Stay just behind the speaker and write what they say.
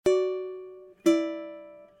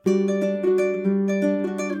Hi,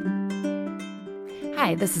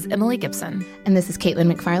 this is Emily Gibson. And this is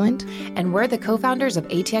Caitlin McFarland. And we're the co-founders of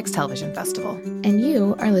ATX Television Festival. And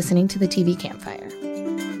you are listening to the TV Campfire.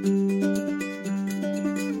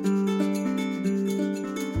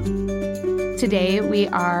 Today we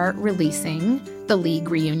are releasing the League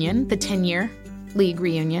reunion, the 10-year League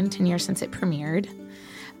reunion, 10 years since it premiered.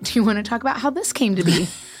 Do you want to talk about how this came to be?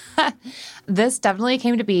 This definitely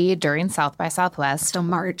came to be during South by Southwest. So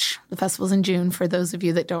March. The festival's in June, for those of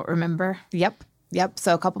you that don't remember. Yep.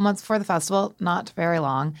 So a couple months before the festival, not very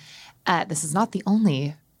long. This is not the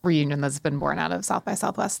only reunion that's been born out of South by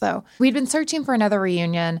Southwest, though. We'd been searching for another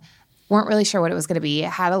reunion, weren't really sure what it was going to be,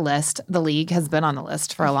 had a list. The League has been on the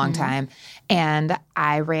list for a long time. And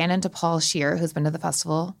I ran into Paul Scheer, who's been to the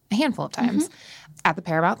festival a handful of times, at the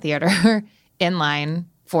Paramount Theater in line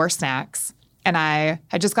for snacks. And I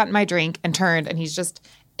had just gotten my drink and turned, and he's just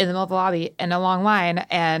in the middle of the lobby in a long line.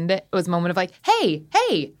 And it was a moment of like, hey,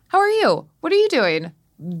 how are you? What are you doing?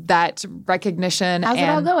 That recognition. How's it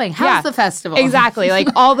all going? How's the festival? Exactly. Like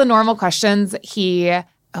all the normal questions.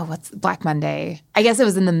 What's Black Monday? I guess it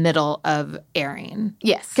was in the middle of airing.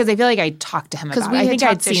 Yes. Because I feel like I talked to him about it. I think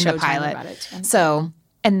I'd seen the pilot. About it too. So,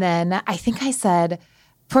 and then I think I said,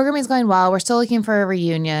 programming's going well. We're still looking for a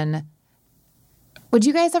reunion. Would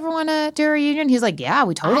you guys ever want to do a reunion? He's like, yeah,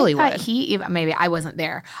 we totally would. Maybe I wasn't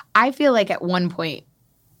there. I feel like at one point,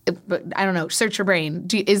 but I don't know, search your brain.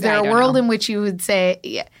 Is there a world in which you would say,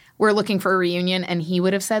 yeah, we're looking for a reunion, and he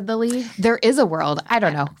would have said the League? There is a world. I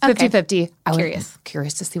don't know. 50-50.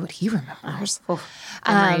 Curious to see what he remembers.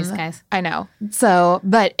 Memories, guys. I know. So,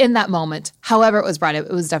 but in that moment, however it was brought up,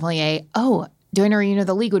 it was definitely doing a reunion of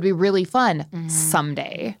the League would be really fun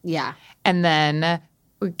someday. Yeah. And then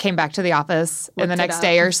we came back to the office in the next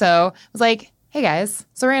day or so. It was like, hey guys,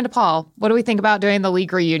 so Rand and Paul, what do we think about doing the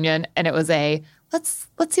League reunion? And it was let's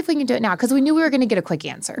see if we can do it now, because we knew we were going to get a quick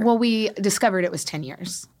answer. Well, we discovered it was 10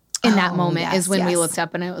 years. In that moment is when we looked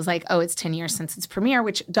up, and it was like, it's 10 years since its premiere,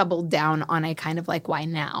 which doubled down on a kind of like, why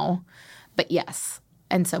now? But yes.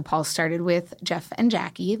 And so Paul started with Jeff and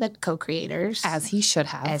Jackie, the co-creators. As he should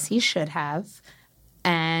have.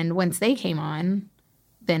 And once they came on,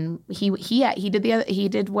 then he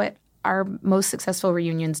did what our most successful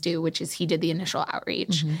reunions do, which is he did the initial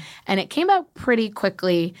outreach. And it came out pretty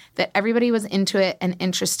quickly that everybody was into it and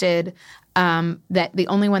interested, that the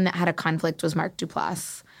only one that had a conflict was Mark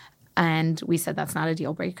Duplass. And we said that's not a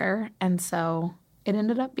deal breaker. And so it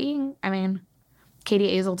ended up being,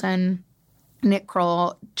 Katie Azelton, Nick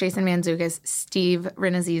Kroll, Jason Mantzoukas, Steve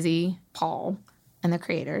Renazizi, Paul, and the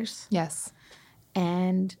creators. Yes.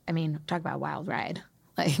 And, talk about a wild ride.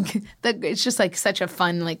 It's just like such a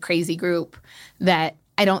fun, like crazy group that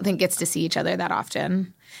I don't think gets to see each other that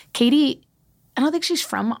often. Katie, I don't think she's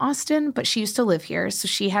from Austin, but she used to live here. So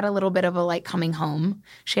she had a little bit of a like coming home.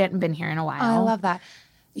 She hadn't been here in a while. Oh, I love that.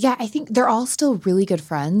 Yeah, I think they're all still really good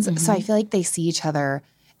friends. So I feel like they see each other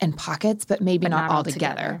in pockets, but maybe not all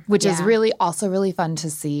together, which is really fun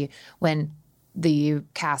to see when the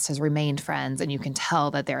cast has remained friends and you can tell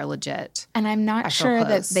that they're legit. And I'm not sure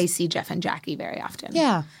that they see Jeff and Jackie very often.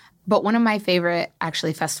 Yeah. But one of my favorite,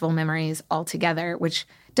 actually, festival memories altogether, which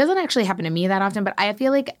doesn't actually happen to me that often, but I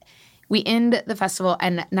feel like we end the festival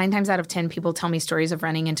and 9 times out of 10 people tell me stories of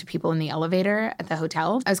running into people in the elevator at the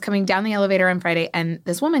hotel. I was coming down the elevator on Friday and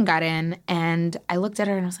this woman got in and I looked at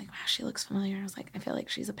her and I was like, wow, she looks familiar. And I was like, I feel like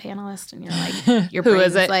she's a panelist. And you're like, your who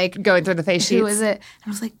is it? Like going through the face sheets. Who is it? And I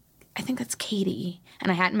was like, I think that's Katie. And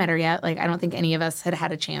I hadn't met her yet. Like, I don't think any of us had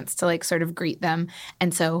had a chance to like sort of greet them.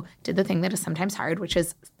 And so did the thing that is sometimes hard, which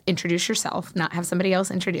is introduce yourself, not have somebody else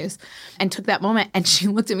introduce, and took that moment. And she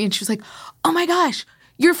looked at me and she was like, oh my gosh,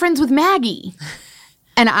 you're friends with Maggie.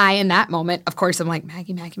 And I, in that moment, of course, I'm like,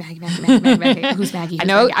 Maggie. Who's Maggie? I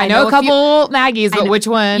know a couple Maggies, but which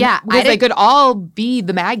one? Yeah. Because they could all be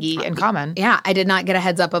the Maggie in common. Yeah. I did not get a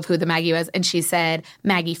heads up of who the Maggie was. And she said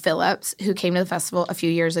Maggie Phillips, who came to the festival a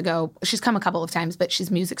few years ago. She's come a couple of times, but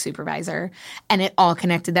she's music supervisor. And it all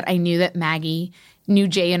connected that I knew that Maggie knew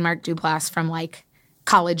Jay and Mark Duplass from like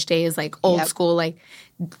college days, like old school, like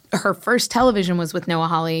her first television was with Noah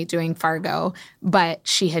Hawley doing Fargo, but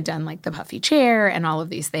she had done like the puffy chair and all of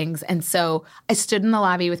these things. And so I stood in the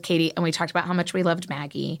lobby with Katie and we talked about how much we loved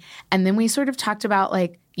Maggie. And then we sort of talked about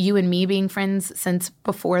like you and me being friends since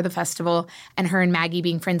before the festival and her and Maggie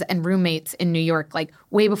being friends and roommates in New York, like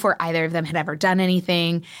way before either of them had ever done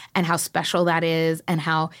anything, and how special that is, and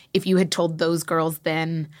how if you had told those girls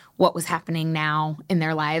then what was happening now in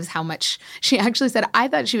their lives, how much she actually said, I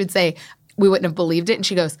thought she would say, we wouldn't have believed it. And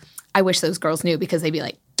she goes, I wish those girls knew because they'd be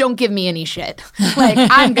like, don't give me any shit. Like,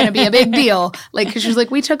 I'm going to be a big deal. Like, because she's like,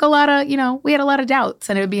 we took a lot of, we had a lot of doubts,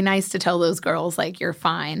 and it would be nice to tell those girls, like, you're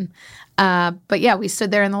fine. But yeah, we stood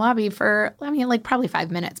there in the lobby for, probably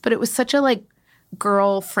 5 minutes. But it was such a,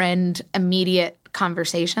 girlfriend immediate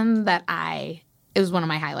conversation that it was one of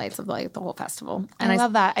my highlights of, the whole festival. And I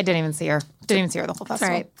love that. I didn't even see her. Didn't even see her the whole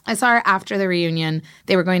festival. Right. I saw her after the reunion.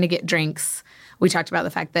 They were going to get drinks. We talked about the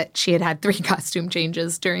fact that she had 3 costume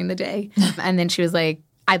changes during the day. And then she was like,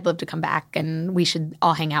 I'd love to come back and we should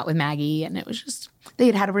all hang out with Maggie. And it was just,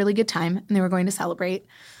 they had a really good time and they were going to celebrate.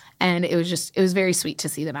 And it was very sweet to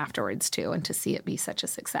see them afterwards too and to see it be such a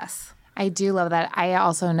success. I do love that. I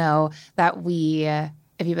also know that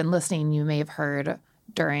if you've been listening, you may have heard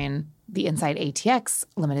during the Inside ATX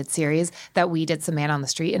limited series that we did some man on the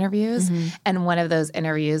street interviews. Mm-hmm. And one of those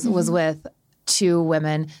interviews was with 2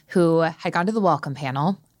 women who had gone to the welcome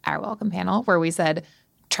panel, our welcome panel, where we said,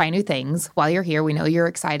 try new things while you're here. We know you're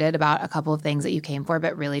excited about a couple of things that you came for,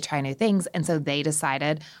 but really try new things. And so they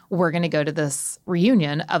decided we're going to go to this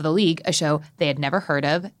reunion of the League, a show they had never heard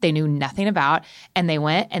of, they knew nothing about. And they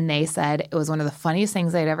went and they said it was one of the funniest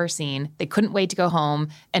things they'd ever seen. They couldn't wait to go home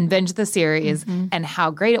and binge the series and how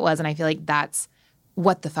great it was. And I feel like that's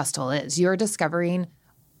what the festival is. You're discovering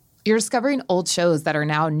old shows that are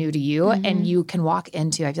now new to you, and you can walk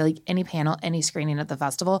into, I feel like, any panel, any screening at the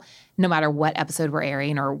festival, no matter what episode we're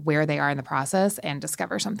airing or where they are in the process, and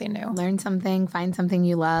discover something new. Learn something, find something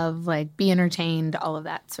you love, be entertained, all of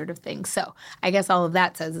that sort of thing. So I guess all of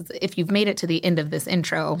that says if you've made it to the end of this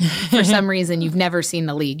intro, for some reason you've never seen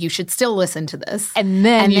The League, you should still listen to this. And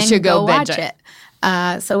then you should go watch it.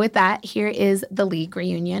 So with that, here is The League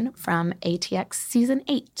reunion from ATX Season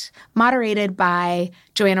 8, moderated by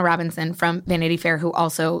Joanna Robinson from Vanity Fair, who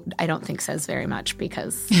also I don't think says very much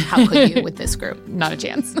because how could you with this group? Not a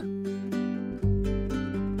chance.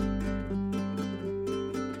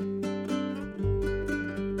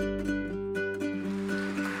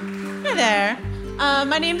 Hi there.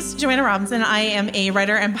 My name is Joanna Robinson. I am a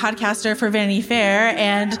writer and podcaster for Vanity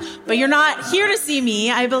Fair, but you're not here to see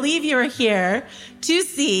me. I believe you are here to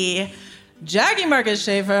see Jackie Marcus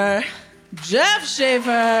Schaefer, Jeff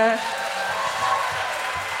Schaefer,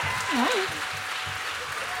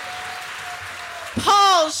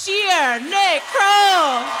 Paul Scheer, Nick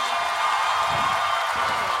Kroll,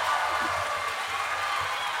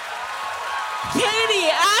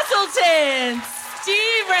 Katie Aselton,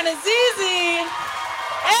 Steve Renazizi,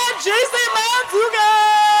 and Jason Manzuka!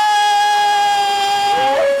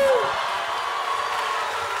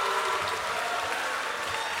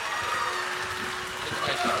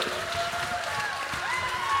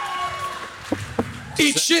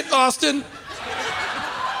 Eat shit, Austin!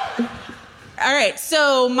 All right,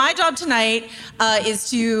 so my job tonight is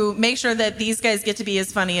to make sure that these guys get to be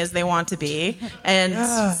as funny as they want to be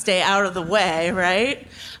and stay out of the way, right?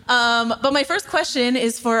 But my first question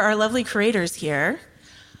is for our lovely creators here.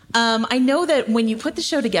 I know that when you put the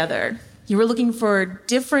show together, you were looking for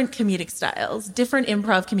different comedic styles, different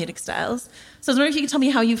improv comedic styles. So I was wondering if you could tell me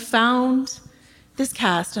how you found this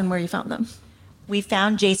cast and where you found them. We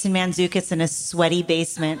found Jason Mantzoukas in a sweaty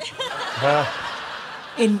basement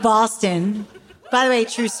in Boston. By the way,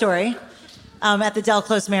 true story. At the Del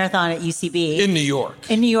Close Marathon at UCB. In New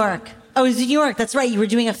York. In New York. Oh, it was in New York. That's right. You were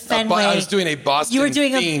doing a Fenway. I was doing a Boston-themed show. You were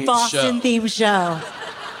doing a Boston-themed show.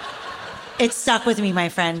 It stuck with me, my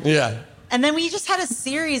friend. Yeah. And then we just had a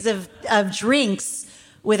series of drinks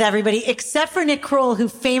with everybody, except for Nick Kroll, who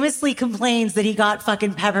famously complains that he got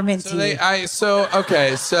fucking peppermint tea. So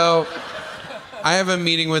I have a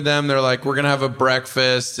meeting with them. They're like, we're going to have a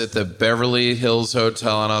breakfast at the Beverly Hills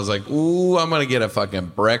Hotel. And I was like, ooh, I'm going to get a fucking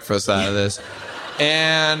breakfast out of this.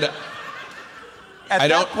 And at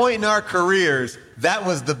that point in our careers, that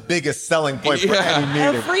was the biggest selling point for any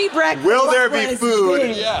meeting. A free breakfast. Will there be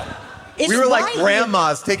food? Yeah. We were like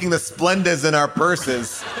grandmas taking the Splendas in our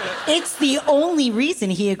purses. It's the only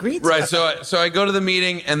reason he agreed to Right, it. so I go to the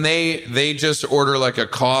meeting and they just order like a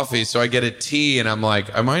coffee, so I get a tea and I'm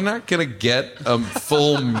like, am I not gonna get a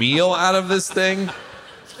full meal out of this thing?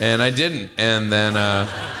 And I didn't. And then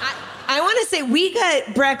I want to say we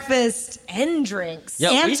got breakfast and drinks.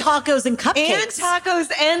 Yeah, and tacos and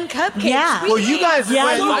cupcakes. Yeah. Well, you guys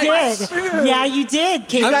went. Yeah, you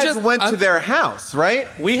did. You guys went to their house, right?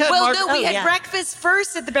 We had breakfast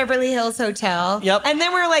first at the Beverly Hills Hotel. Yep. And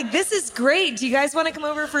then we're like, this is great. Do you guys want to come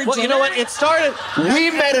over for dinner? Well, you know what? It started.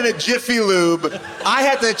 We met in a Jiffy Lube. I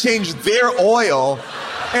had to change their oil.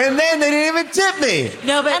 And then they didn't even tip me.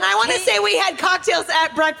 No, but I want to say we had cocktails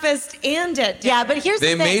at breakfast and at dinner. Yeah, but here's the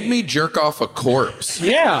they thing. made me jerk off a corpse.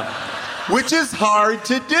 Yeah. which is hard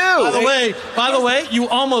to do. By the way, you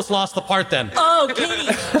almost lost the part then. Oh,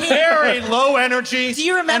 Katie. Very low energy. Do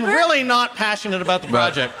you remember? And really not passionate about the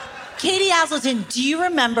project. Katie Aselton, do you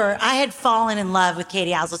remember? I had fallen in love with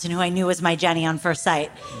Katie Aselton, who I knew was my Jenny on first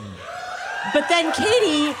sight. But then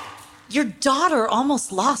Katie, your daughter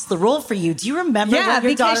almost lost the role for you. Do you remember what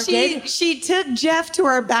your daughter did? She took Jeff to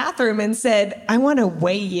our bathroom and said, I want to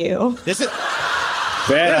weigh you. This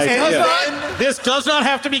Bad This does not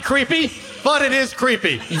have to be creepy, but it is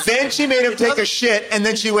creepy. Then she made him take a shit, and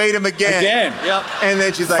then she weighed him again. Yep. And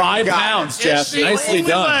then she's like, 5 "God." pounds, Jeff. Nicely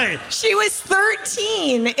done. She was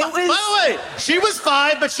 13. It was. By the way, she was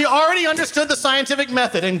 5, but she already understood the scientific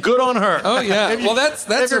method, and good on her. Oh, yeah. Well, that's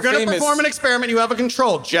if you're her going to famous- perform an experiment, you have a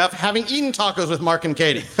control. Jeff, having eaten tacos with Mark and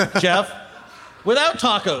Katie. Jeff, without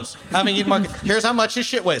tacos, having eaten Mark. Here's how much his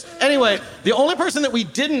shit weighs. Anyway, the only person that we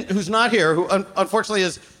didn't, who's not here, who unfortunately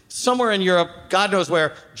is somewhere in Europe, God knows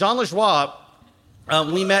where, John LaJoie,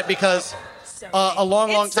 we met because a long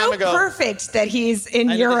time ago. It's so perfect that he's in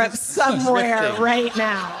Europe somewhere right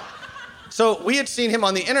now. So we had seen him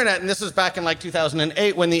on the internet, and this was back in like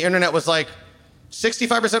 2008 when the internet was like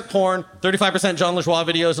 65% porn, 35% John LaJoie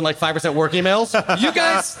videos, and like 5% work emails.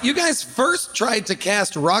 You guys first tried to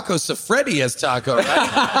cast Rocco Siffredi as Taco,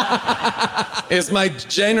 right? Is my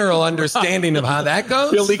general understanding of how that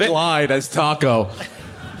goes. Billy Clyde as Taco.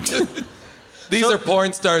 These are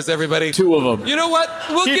porn stars, everybody. 2 of them. You know what?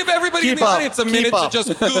 We'll give everybody in the audience a minute to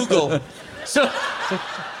just Google.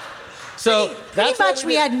 So Pretty much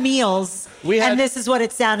we had meals, and this is what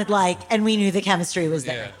it sounded like, and we knew the chemistry was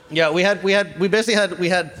there. Yeah, we had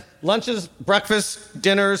lunches, breakfasts,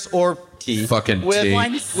 dinners, or tea. Fucking with, tea.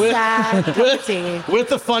 One sad cup of tea. With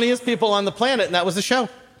the funniest people on the planet, and that was the show.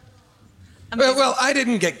 Well, I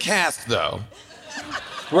didn't get cast, though.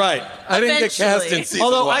 Right. I didn't get cast in season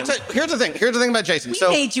Although, 1. here's the thing about Jason. We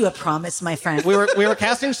So made you a promise, my friend. we were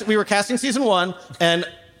casting season 1, and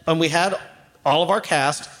we had all of our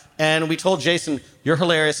cast, and we told Jason, "You're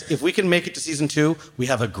hilarious. If we can make it to season 2, we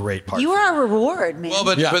have a great part." You are a reward, man. Well,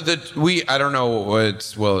 I don't know what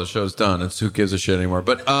the show's done. It's who gives a shit anymore.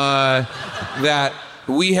 But that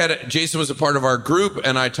we had Jason was a part of our group,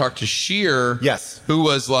 and I talked to Sheer, who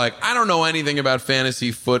was like, I don't know anything about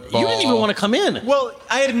fantasy football. You didn't even want to come in. Well,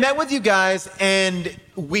 I had met with you guys, and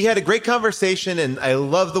we had a great conversation, and I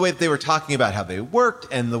loved the way that they were talking about how they worked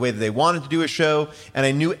and the way that they wanted to do a show, and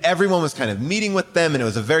I knew everyone was kind of meeting with them, and it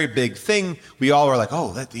was a very big thing. We all were like,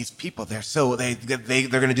 oh, these people, they're going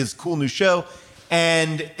to do this cool new show,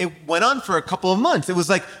 and it went on for a couple of months. It was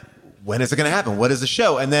like, when is it going to happen? What is the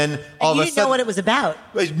show? And then all of a sudden, you didn't know what it was about.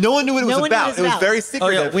 No one knew what it was about. It was very Oh,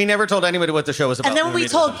 secretive. yeah. We never told anybody what the show was about. And then when we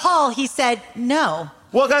told Paul, he said no.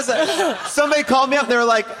 Well, guys, somebody called me up. They were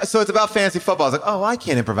like, so it's about fantasy football. I was like, oh, I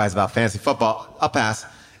can't improvise about fantasy football. I'll pass.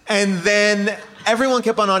 And then everyone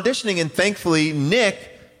kept on auditioning. And thankfully,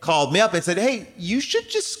 Nick called me up and said, hey, you should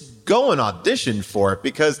just go and audition for it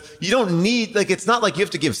because you don't need, it's not like you have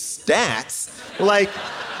to give stats.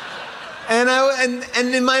 And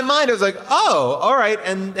in my mind, I was like, oh, all right.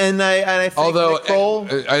 And I think Although Nicole,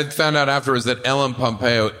 I found out afterwards that Ellen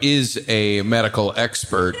Pompeo is a medical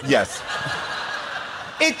expert. Yes.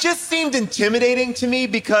 It just seemed intimidating to me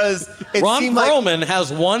because it Ron seemed Perlman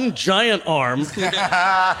has one giant arm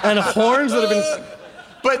and horns that have been...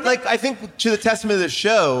 But I think to the testament of the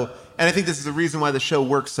show, and I think this is the reason why the show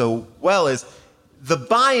works so well, is the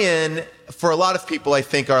buy-in for a lot of people, I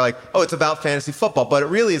think, are like, oh, it's about fantasy football. But it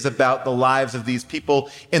really is about the lives of these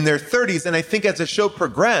people in their 30s. And I think as the show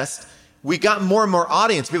progressed, we got more and more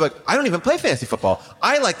audience. People like, I don't even play fantasy football.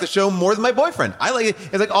 I like the show more than my boyfriend. I like it.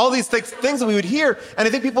 It's like all these things that we would hear. And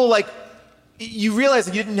I think people you realize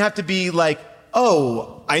that you didn't have to be like,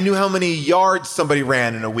 oh, I knew how many yards somebody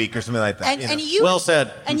ran in a week or something like that. And you, well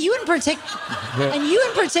said. And you in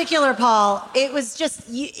particular, Paul, it was just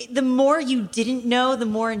the more you didn't know, the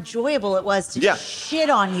more enjoyable it was to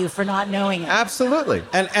shit on you for not knowing it. Absolutely.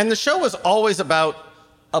 And the show was always about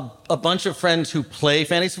a bunch of friends who play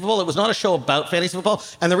fantasy football. It was not a show about fantasy football.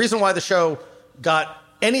 And the reason why the show got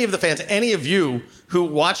any of the fans, any of you who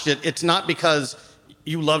watched it, it's not because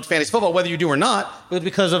you loved fantasy football, whether you do or not, but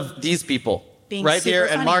because of these people. Being right here,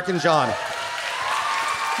 funny. and Mark and John.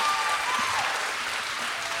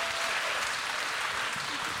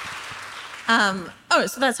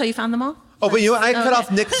 So that's how you found them all? Oh, but I cut off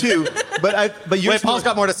Nick too. But Paul's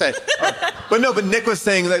got more to say. But Nick was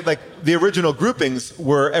saying that the original groupings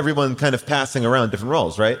were everyone kind of passing around different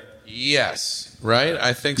roles, right? Yes, right?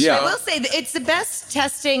 I think so. I will say that it's the best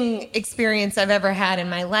testing experience I've ever had in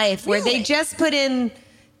my life, where they just put in,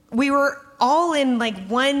 we were all in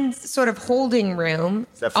one sort of holding room,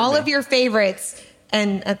 all of your favorites,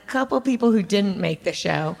 and a couple people who didn't make the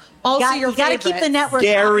show. Also, You got to keep the network.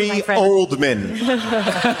 Gary happy, my friend. Oldman,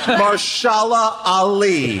 Marshala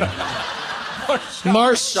Ali.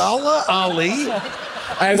 Marshala Ali?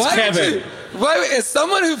 As Why Kevin. as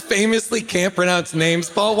someone who famously can't pronounce names,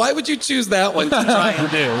 Paul, why would you choose that one to try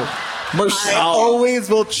and do? I always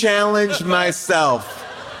will challenge myself.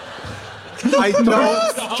 I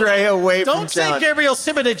don't stray away from Don't say challenge. Gabriel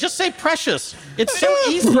Simonette. Just say Precious. It's so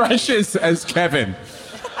easy. Precious as Kevin.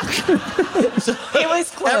 It was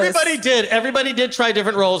close. Everybody did try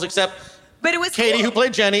different roles except But it was Katie, cool. who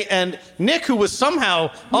played Jenny, and Nick, who was somehow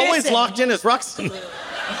always Missing. locked in as Ruxin.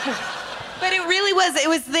 But it really was. It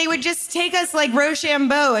was. They would just take us like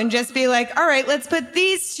Rochambeau and just be like, "All right, let's put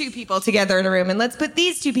these two people together in a room, and let's put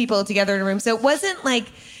these two people together in a room." So it wasn't like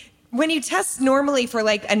when you test normally for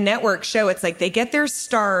like a network show. It's like they get their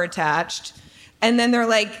star attached, and then they're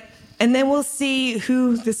like, and then we'll see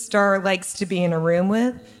who the star likes to be in a room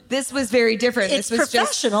with. This was very different. It's this was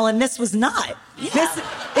professional, and this was not. Yeah, This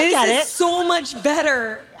get is it. so much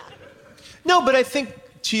better. No, but I think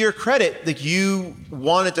to your credit, like you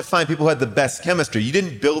wanted to find people who had the best chemistry. You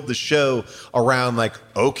didn't build the show around like,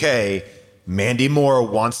 okay, Mandy Moore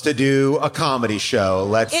wants to do a comedy show.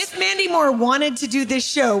 Let's. If Mandy Moore wanted to do this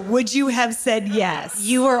show, would you have said yes?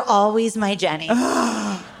 You were always my Jenny.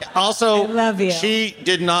 Also, I love you. she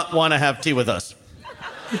did not want to have tea with us.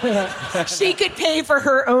 She could pay for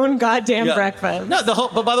her own goddamn breakfast. No,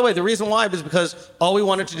 but by the way, the reason why was because all we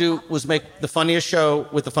wanted to do was make the funniest show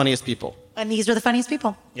with the funniest people. And these were the funniest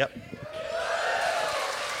people. Yep.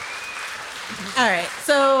 All right.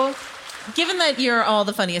 So, given that you're all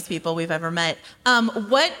the funniest people we've ever met,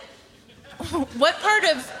 what part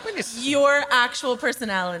of your actual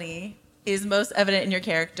personality is most evident in your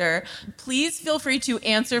character? Please feel free to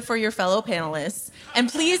answer for your fellow panelists, and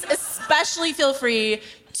please especially feel free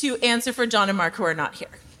to answer for John and Mark, who are not here.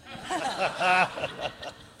 I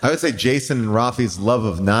would say Jason and Rafi's love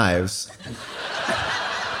of knives.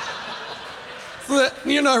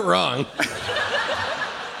 You're not wrong.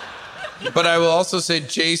 But I will also say,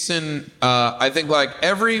 Jason, I think like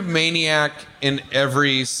every maniac in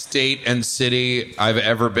every state and city I've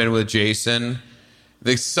ever been with Jason,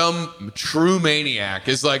 some true maniac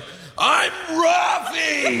is like, I'm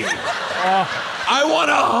Rafi! I want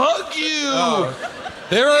to hug you!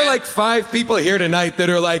 There are like 5 people here tonight that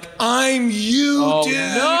are like, I'm you, dude.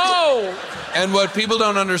 No! And what people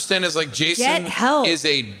don't understand is like Jason Get help. is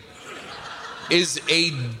a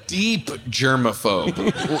deep germaphobe.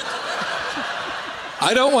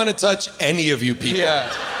 I don't want to touch any of you people. Yeah.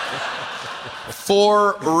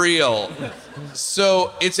 For real.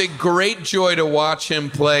 So it's a great joy to watch him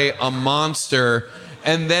play a monster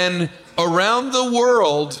and then around the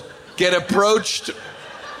world get approached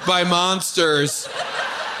by monsters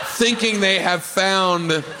thinking they have found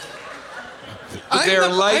their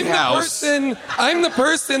lighthouse. I'm the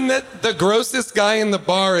person that the grossest guy in the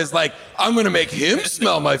bar is like, I'm going to make him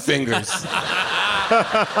smell my fingers.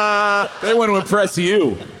 They want to impress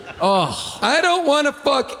you. Oh, I don't want to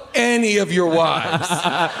fuck any of your wives.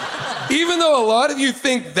 Even though a lot of you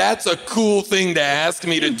think that's a cool thing to ask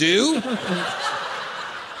me to do,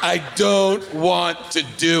 I don't want to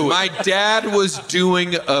do it. My dad was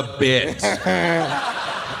doing a bit.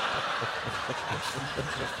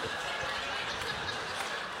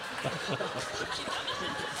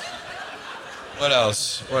 What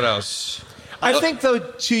else? I think, though,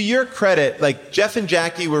 to your credit, like Jeff and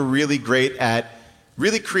Jackie were really great at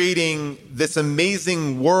really creating this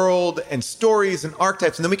amazing world and stories and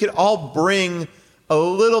archetypes, and then we could all bring a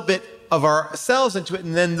little bit of ourselves into it,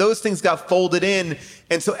 and then those things got folded in,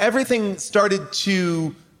 and so everything started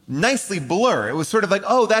to nicely blur. It was sort of like,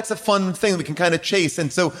 oh, that's a fun thing we can kind of chase,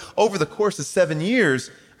 and so over the course of 7 years,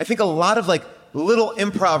 I think a lot of like little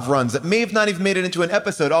improv runs that may have not even made it into an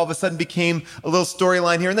episode all of a sudden became a little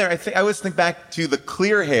storyline here and there. I always think back to the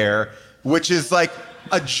clear hair, which is like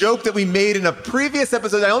a joke that we made in a previous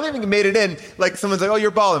episode. I don't even think made it in. Like someone's like, oh,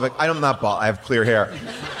 you're bald. I'm like, I'm not bald. I have clear hair.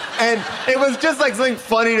 And it was just like something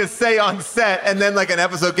funny to say on set. And then like an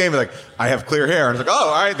episode came like, I have clear hair. And it's like,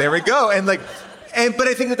 oh, all right, there we go. And like, but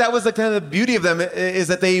I think that was like kind of the beauty of them is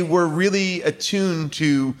that they were really attuned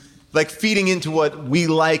to like feeding into what we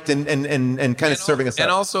liked and kind of serving us up.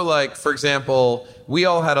 And also, like, for example, we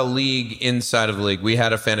all had a league inside of the league. We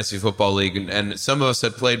had a fantasy football league, and some of us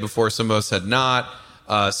had played before, some of us had not.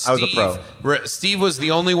 Steve, I was a pro. Steve was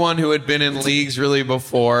the only one who had been in leagues really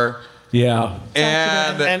before. Yeah.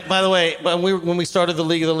 And by the way, when we started the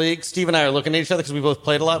League, Steve and I are looking at each other because we both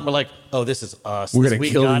played a lot, and we're like, oh, this is us. We're This gonna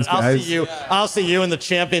week, kill God. these guys. I'll see you in the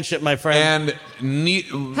championship, my friend.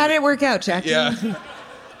 How did it work out, Jackie? Yeah.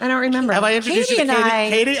 I don't remember. Have I introduced Katie you to and Katie? I-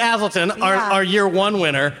 Katie Aselton, our year one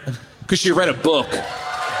winner. Because she read a book.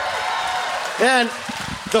 And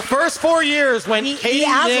the first 4 years when The Katie,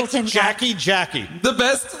 Nick, Aselton Jackie. The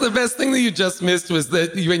best thing that you just missed was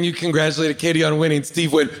that when you congratulated Katie on winning,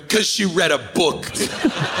 Steve went, because she read a book.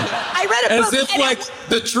 I read a As book. if and like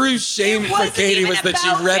the true shame for wasn't Katie even was that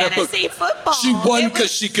about she read a book. fantasy football. She won It was-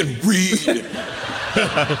 because she can read.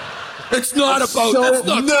 It's not about that's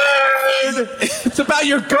not Nerd! It's about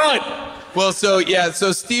your gut. Well, so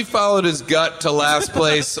Steve followed his gut to last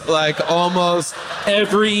place, like almost.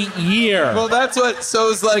 Every year. Well, that's what. So it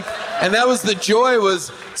was like, and that was the joy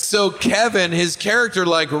was. So Kevin, his character,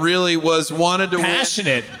 like really wanted to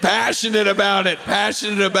Passionate. win, passionate about it, and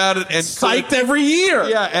Psyched every year.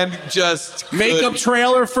 Yeah, and just Makeup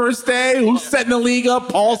trailer first day. Who's setting the league up?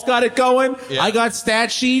 Paul's got it going. Yeah. I got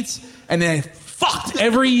stat sheets. And then fucked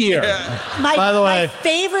every year. By the way- my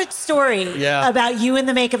favorite story about you in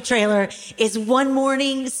the makeup trailer is one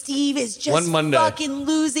morning, Steve is just One Monday. fucking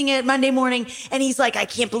losing it Monday morning. And he's like, I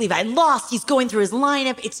can't believe I lost. He's going through his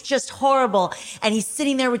lineup. It's just horrible. And he's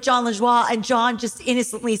sitting there with John LaJoie, and John just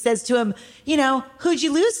innocently says to him, you know, who'd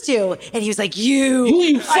you lose to? And he was like,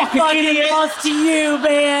 you fucking I fucking idiot. lost to you,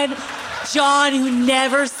 man. John, who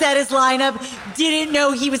never set his lineup, didn't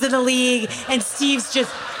know he was in the league, and Steve's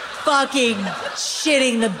just fucking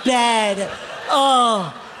shitting the bed.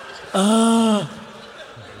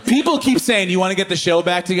 People keep saying, you want to get the show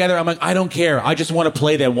back together? I'm like, I don't care. I just want to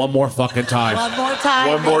play that one more fucking time. One more time.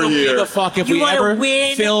 I don't give a fuck if You we wanna ever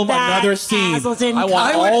win film that another scene. Hazelton I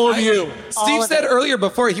want Cup. all of you. All Steve of said it. earlier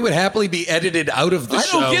before he would happily be edited out of the I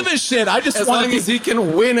show. don't give a shit. I just as want long to as he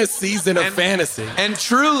can win a season of fantasy. And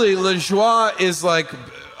truly, LaJoie is like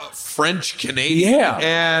French Canadian, Yeah.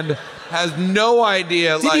 and has no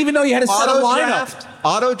idea. Didn't even know you had to set a lineup.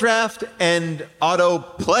 Auto draft and auto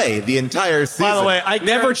play the entire season. By the way, I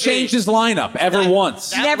Never guarantee- changed his lineup ever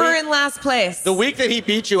once. Never in last place. The week that he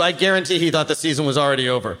beat you, I guarantee he thought the season was already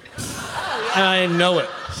over. I know it.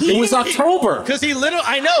 It was October. Because he literally,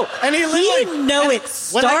 I know, and he He literally didn't know it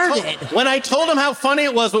When started. when I told him how funny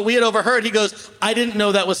it was, what we had overheard, he goes, "I didn't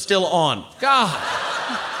know that was still on." God.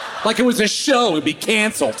 Like it was a show. It'd be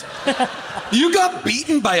canceled. You got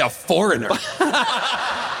beaten by a foreigner.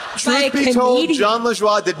 Truth be told, John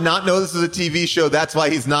LaJoie did not know this was a TV show. That's why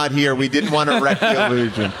he's not here. We didn't want to wreck the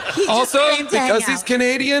illusion. He just Also, came to hang because out. he's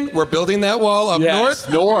Canadian, we're building that wall up north.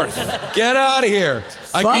 Get out of here.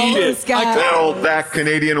 I Fuck can this I Build that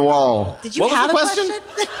Canadian wall. Did you What was have the a question?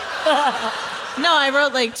 question? No, I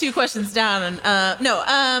wrote like 2 questions down.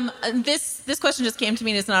 This question just came to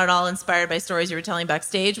me, and it's not at all inspired by stories you were telling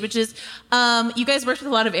backstage, which is you guys worked with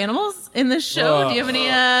a lot of animals in this show. Do you have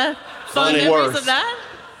any fond memories Worse. of that?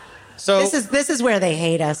 So This is where they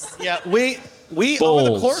hate us. yeah, we over the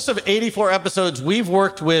Bulls. course of 84 episodes, we've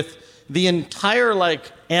worked with the entire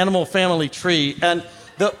like animal family tree, and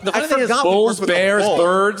the funny thing is, forgot Bulls, with a bears, bull.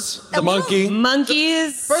 birds. The monkey.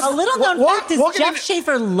 Monkeys. A little known we'll- fact is we'll get Jeff into-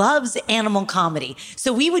 Schaefer loves animal comedy.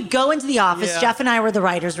 So we would go into the office, Yeah. Jeff and I were in the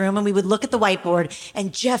writer's room, and we would look at the whiteboard,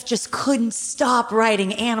 and Jeff just couldn't stop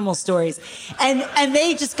writing animal stories. And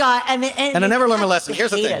they just got... And I never learned my lesson.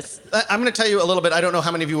 Here's the hate thing. us. I'm going to tell you a little bit. I don't know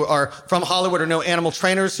how many of you are from Hollywood or know animal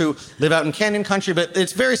trainers who live out in Canyon Country, but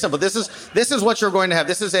it's very simple. This is what you're going to have.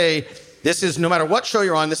 This is no matter what show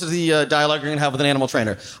you're on. This is the dialogue you're going to have with an animal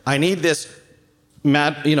trainer. I need this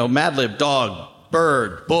Mad Lib, dog,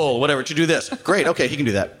 bird, bull, whatever, to do this. Great. Okay, he can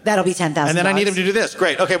do that. That'll be $10,000. And then I need him to do this.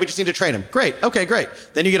 Great. Okay, we just need to train him. Great. Okay, great.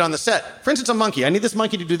 Then you get on the set. For instance, a monkey. I need this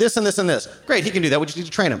monkey to do this and this and this. Great, he can do that. We just need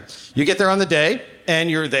to train him. You get there on the day,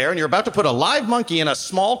 and you're there, and you're about to put a live monkey in a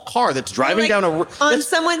small car that's driving Like, down a... on that's-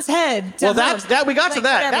 someone's head. to well, hug. that we got to Like,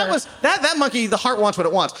 that. whatever. That monkey. The heart wants what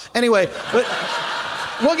it wants. Anyway, but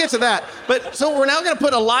we'll get to that. But so we're now going to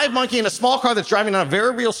put a live monkey in a small car that's driving down a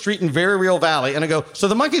very real street in very real valley. And I go, so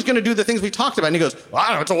the monkey's going to do the things we talked about. And he goes,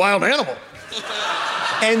 wow, it's a wild animal.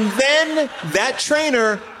 And then that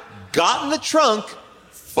trainer got in the trunk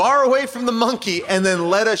far away from the monkey and then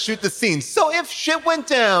let us shoot the scene. So if shit went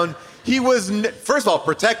down, he was, first of all,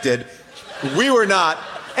 protected. We were not.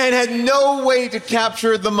 And had no way to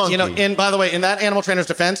capture the monkey. You know, and by the way, in that animal trainer's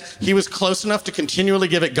defense, he was close enough to continually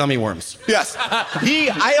give it gummy worms. Yes.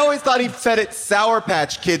 I always thought he fed it Sour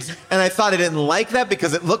Patch Kids, and I thought I didn't like that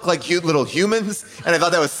because it looked like cute little humans, and I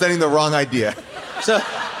thought that was sending the wrong idea. So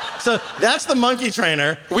that's the monkey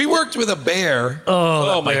trainer. We worked with a bear.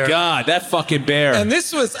 Oh my God, that fucking bear. And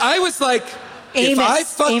I was like,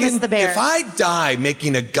 Amos the bear. if I die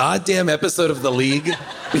making a goddamn episode of The League,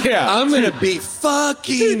 I'm gonna be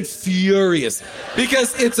fucking furious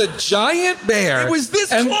because it's a giant bear. It was this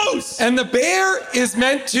close. and the bear is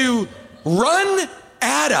meant to run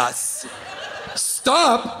at us.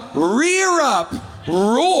 Stop, rear up,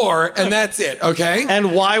 roar, and that's it, okay?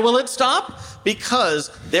 And why will it stop?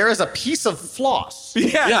 Because there is a piece of floss.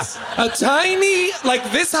 Yes. Yeah. A tiny, like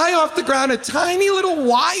this high off the ground, a tiny little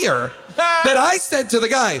wire that I said to the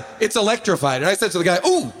guy, it's electrified. And I said to the guy,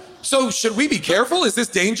 ooh, so should we be careful? Is this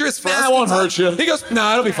dangerous for us? It won't hurt you. He goes,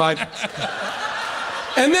 nah, it'll be fine.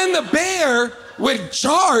 And then the bear would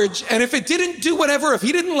charge, and if it didn't do whatever, if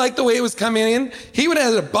he didn't like the way it was coming in, he would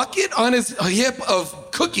have a bucket on his hip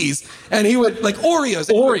of cookies, and he would, like Oreos.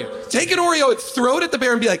 Take an Oreo and throw it at the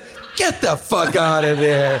bear and be like, get the fuck out of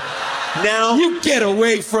there. Now you get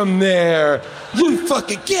away from there. You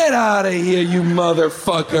fucking get out of here, you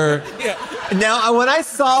motherfucker. Yeah. Now, when I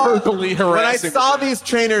saw these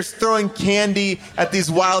trainers throwing candy at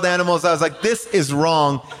these wild animals, I was like, this is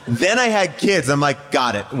wrong. Then I had kids. I'm like,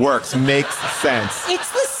 got it. Works. Makes sense.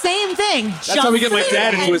 It's the same thing. That's how we get my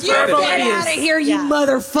dad into his Get out of here, you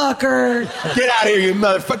motherfucker. Get out of here, you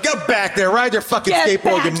motherfucker. Go back there. Ride your fucking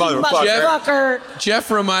skateboard, you motherfucker.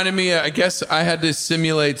 Jeff reminded me, I guess I had to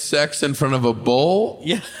simulate sex in front of a bull.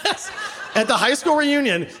 Yes. At the high school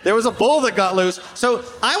reunion, there was a bull that got loose. So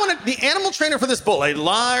I wanted the animal trainer for this bull, a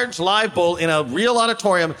large live bull in a real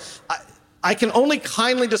auditorium. I can only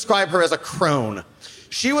kindly describe her as a crone.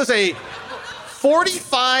 She was a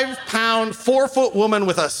 45-pound, 4-foot woman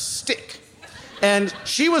with a stick. And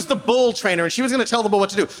she was the bull trainer, and she was going to tell the bull what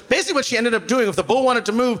to do. Basically, what she ended up doing, if the bull wanted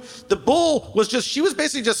to move, she was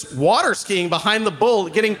basically just water skiing behind the bull,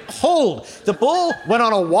 getting pulled. The bull went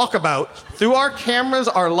on a walkabout through our cameras,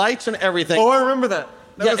 our lights, and everything. Oh, I remember that.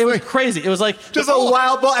 It was crazy. It was like just a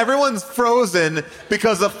wild bull. Everyone's frozen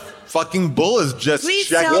because the fucking bull is just Please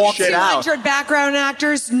checking tell shit out. 200 background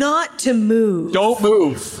actors not to move. Don't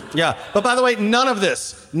move. Yeah, but by the way, none of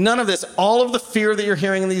this, all of the fear that you're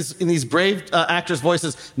hearing in these brave actors'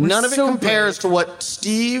 voices, none of it compares to what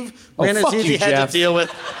Steve Rannazzisi had to deal with.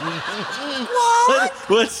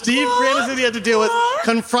 What Steve Rannazzisi had to deal with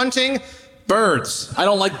confronting birds. I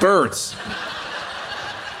don't like birds.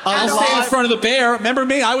 I'll stay in front of the bear. Remember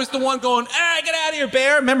me? I was the one going, get out of here,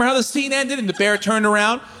 bear. Remember how the scene ended and the bear turned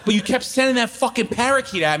around? But you kept sending that fucking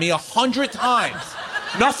parakeet at me 100 times.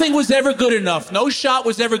 Nothing was ever good enough. No shot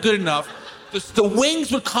was ever good enough. The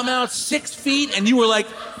wings would come out 6 feet, and you were like,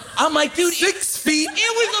 I'm like, dude, 6 feet?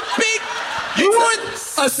 It was a big. You weren't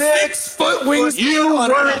a 6-foot wingspan. You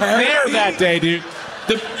weren't there that day, dude.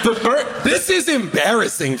 The bird. This is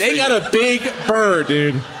embarrassing. They got a big bird,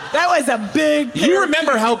 dude. That was a big. You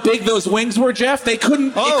remember how big those wings were, Jeff? They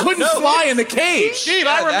couldn't fly in the cage. Steve,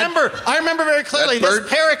 I remember very clearly. This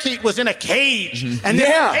parakeet was in a cage, and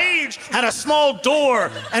this cage had a small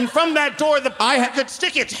door, and from that door, the pirate could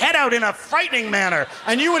stick its head out in a frightening manner,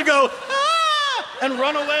 and you would go, and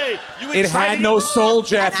run away. It had no soul,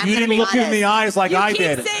 Jeff. You didn't look it in the eyes like I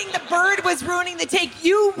did. You keep saying the bird was ruining the take.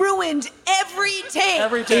 You ruined every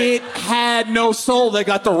take. It had no soul. They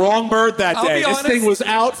got the wrong bird that day. This thing was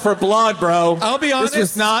out for blood, bro. I'll be honest.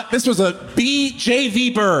 This was a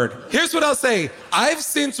BJV bird. Here's what I'll say. I've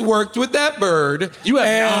since worked with that bird. You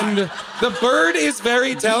have and the bird is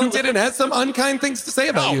very talented and has some unkind things to say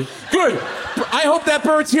about you. Good. I hope that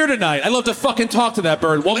bird's here tonight. I'd love to fucking talk to that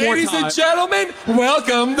bird one more time. Ladies and gentlemen,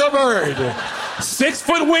 welcome the bird.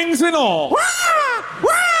 6-foot wings and all.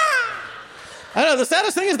 I know, the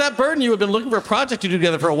saddest thing is that bird and you have been looking for a project to do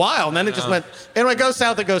together for a while, and then it just went, anyway, go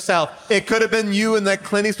south, it goes south. It could have been you and that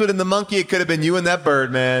Clint Eastwood and the monkey. It could have been you and that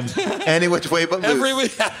bird, man. Any which way but loose. Every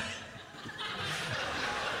week.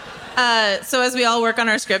 So as we all work on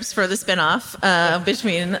our scripts for the spinoff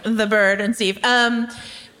between the bird and Steve,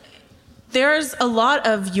 there's a lot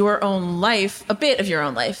of your own life, a bit of your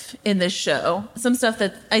own life in this show. Some stuff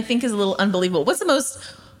that I think is a little unbelievable. What's the most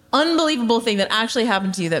unbelievable thing that actually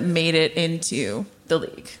happened to you that made it into the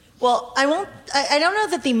league? Well, I don't know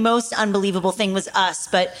that the most unbelievable thing was us,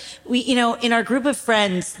 but we, in our group of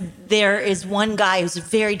friends, there is one guy who's a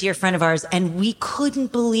very dear friend of ours, and we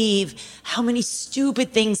couldn't believe how many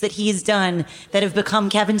stupid things that he's done that have become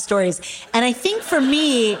Kevin stories. And I think for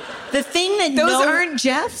me, the thing that those aren't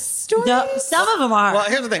Jeff's stories? No, some of them are. Well,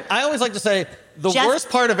 here's the thing. I always like to say the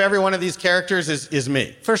worst part of every one of these characters is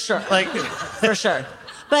me. For sure. For sure.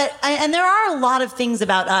 But and there are a lot of things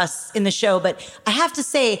about us in the show, but I have to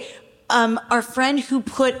say, our friend who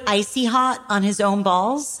put Icy Hot on his own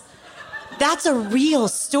balls, that's a real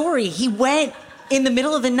story. He went in the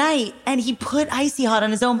middle of the night and he put Icy Hot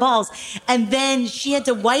on his own balls, and then she had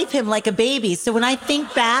to wipe him like a baby. So when I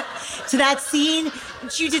think back to that scene,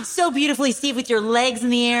 which you did so beautifully, Steve, with your legs in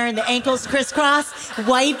the air and the ankles crisscross,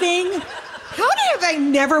 wiping. How have I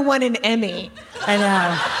never won an Emmy? I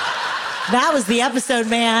know. That was the episode,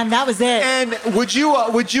 man. That was it. And would you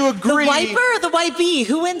agree? The wiper or the white bee?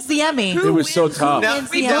 Who wins the Emmy? It was so tough. Now,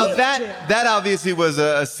 that obviously was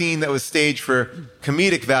a scene that was staged for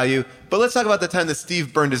comedic value. But let's talk about the time that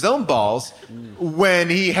Steve burned his own balls when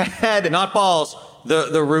he had Not balls.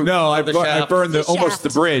 The root. No, I of the shaft. burned almost the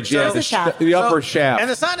bridge. Yeah, the shaft. the upper shaft.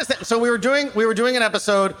 And it's not just so we were doing an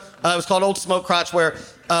episode. It was called Old Smoke Crotch, where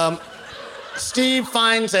Steve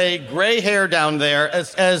finds a gray hair down there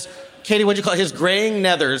as Katie, what'd you call it? His graying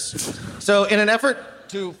nethers. So in an effort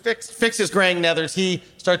to fix his graying nethers, he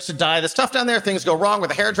starts to dye the stuff down there. Things go wrong with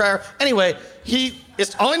the hairdryer. Anyway,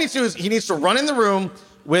 all he needs to do is he needs to run in the room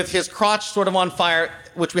with his crotch sort of on fire,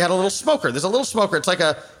 which we had a little smoker. There's a little smoker. It's like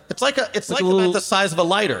about the size of a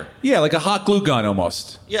lighter. Yeah, like a hot glue gun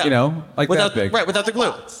almost. Yeah. You know, like without, that big. Right, without the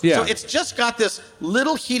glue. Yeah. So it's just got this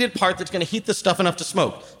little heated part that's going to heat the stuff enough to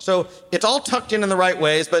smoke. So it's all tucked in the right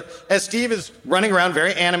ways, but as Steve is running around,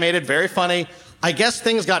 very animated, very funny, I guess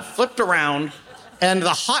things got flipped around, and the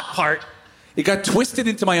hot part... It got twisted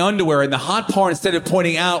into my underwear, and the hot part, instead of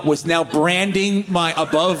pointing out, was now branding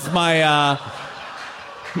above my,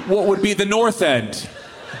 what would be the north end.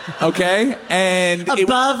 Okay? And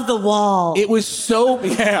above the wall. It was so,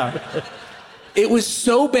 it was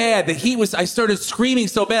so bad that I started screaming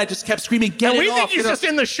so bad, I just kept screaming, get and it we off. think he's just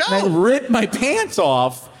in the show. And I ripped my pants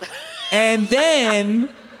off, and then...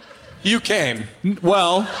 You came.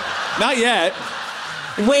 Well, not yet.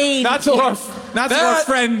 Wayne. Not till our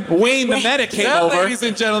friend Wayne the medic came That, over. ladies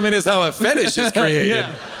and gentlemen, is how a fetish is created.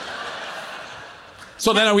 Yeah.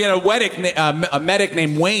 So then we had a medic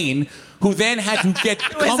named Wayne, who then had to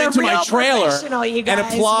come into my trailer and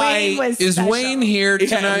apply. Is Wayne here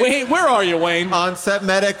tonight? Yeah, Wayne, where are you, Wayne? On-set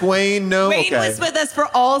medic Wayne. No, Wayne okay. was with us for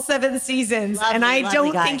all 7 seasons, and I Lovely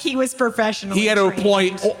don't guy. think he was professional. He had to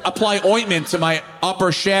apply ointment to my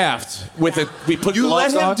upper shaft with it. We put You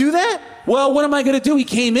let gloves him on. do that? Well, what am I going to do? He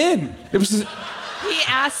came in. It was. He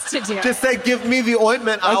asked to do it. Just say, give me the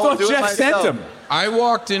ointment. I I'll thought do it Jeff myself. sent him. I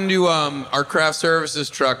walked into our craft services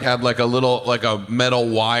truck, had like a metal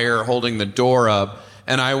wire holding the door up,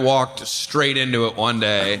 and I walked straight into it one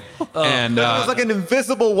day. And It was like an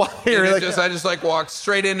invisible wire. I Like, just walked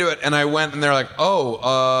straight into it, and I went, and they're like,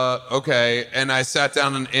 okay. And I sat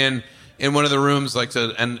down in one of the rooms,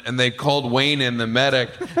 and they called Wayne in, the medic,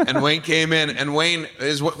 and Wayne came in, and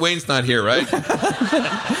Wayne's not here, right?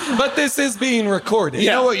 But this is being recorded. You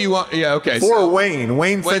know what you want? Yeah, okay. for Wayne.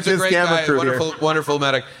 Wayne sent Wayne's a his great camera guy, crew here. wonderful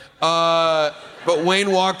medic. But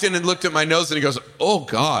Wayne walked in and looked at my nose, and he goes, "Oh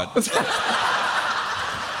God."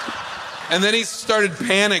 And then he started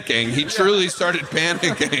panicking. He truly started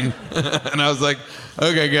panicking. And I was like,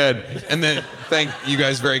 okay, good. And then thank you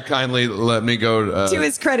guys very kindly let me go. To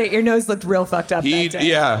his credit, your nose looked real fucked up that day.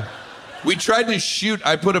 Yeah. We tried to shoot.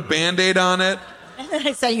 I put a Band-Aid on it. And then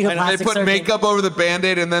I sent you to And they plastic put surgery. makeup over the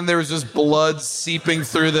Band-Aid, and then there was just blood seeping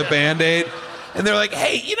through the Band-Aid. And they're like,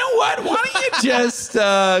 hey, you know what? Why don't you just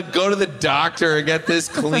go to the doctor and get this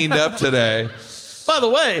cleaned up today? By the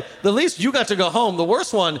way, the least you got to go home. The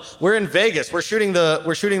worst one, we're in Vegas. We're shooting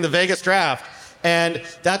the Vegas draft, and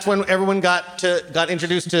that's when everyone got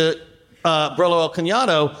introduced to Brolo El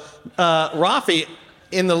Cunado, Rafi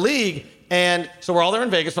in the league, and so we're all there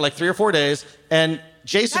in Vegas for like 3 or 4 days, and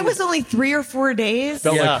Jason. That was only 3 or 4 days.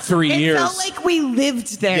 Felt like 3 years. It felt like we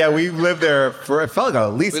lived there. Yeah, we lived there for, it felt like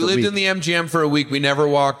at least We a lived week. in the MGM for a week. We never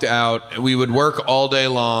walked out. We would work all day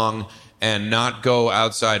long and not go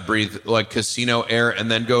outside, breathe like casino air, and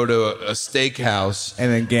then go to a steakhouse.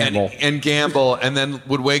 And then gamble. And gamble, and then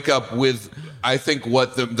would wake up with, I think,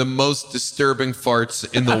 what the most disturbing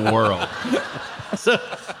farts in the world.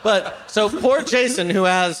 So poor Jason, who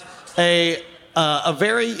has a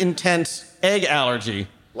very intense egg allergy.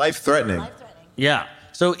 Life-threatening. Yeah.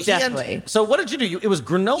 So Definitely. So what did you do? It was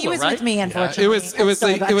granola, He was right? with me, unfortunately.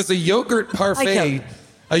 It was a yogurt I parfait. know.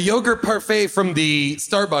 A yogurt parfait from the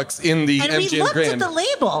Starbucks in the And we MGM looked Grand. at the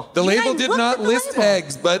label. The You and I label did looked not at the list label.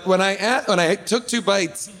 eggs, but when I took 2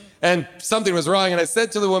 bites and something was wrong, and I said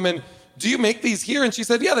to the woman, "Do you make these here?" And she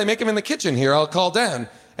said, "Yeah, they make them in the kitchen here. I'll call down."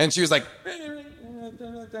 And she was like,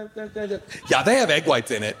 "Yeah, they have egg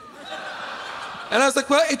whites in it." And I was like,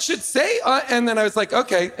 "Well, it should say." And then I was like,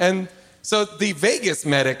 "Okay." And so the Vegas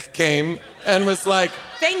medic came and was like,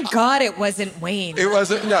 Thank God it wasn't Wayne. "It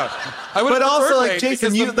wasn't no." I would But have also, preferred like, Wayne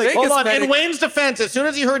Jason, because you- the like, Vegas Hold on. medic- In Wayne's defense, as soon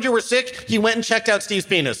as he heard you were sick, he went and checked out Steve's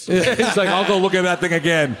penis. He's like, I'll go look at that thing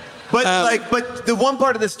again. But the one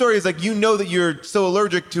part of the story is like, you know that you're so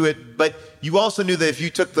allergic to it, but you also knew that if you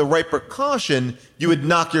took the right precaution, you would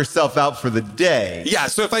knock yourself out for the day. Yeah,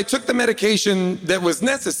 so if I took the medication that was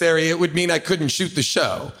necessary, it would mean I couldn't shoot the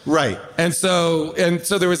show. Right. And so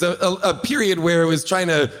there was a period where it was trying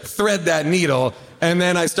to thread that needle, and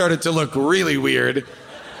then I started to look really weird.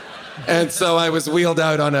 And so I was wheeled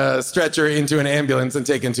out on a stretcher into an ambulance and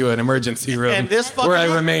taken to an emergency room where I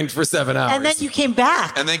remained for 7 hours. And then you came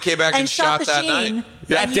back. And then came back and shot the that Sheen, night.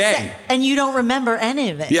 That day. And you don't remember any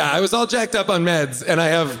of it. Yeah, I was all jacked up on meds, and I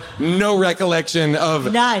have no recollection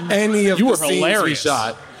of any of the scenes we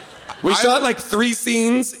shot. We shot like 3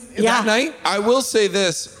 scenes that night. I will say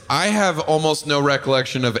this. I have almost no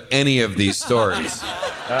recollection of any of these stories.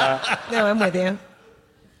 No, I'm with you.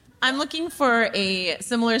 I'm looking for a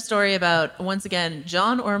similar story about, once again,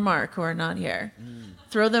 John or Mark, who are not here.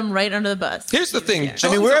 Throw them right under the bus. Here's the thing.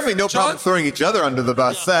 I mean, we're having no problem throwing each other under the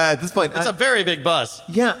bus at this point. It's a very big bus.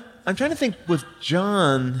 Yeah, I'm trying to think with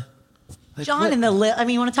John. John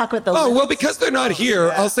and you want to talk about the Oh, well, because they're not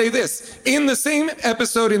here, I'll say this. In the same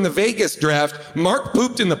episode in the Vegas draft, Mark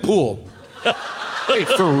pooped in the pool. Wait,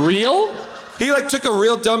 for real? He took a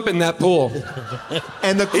real dump in that pool.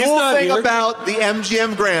 And the cool thing about the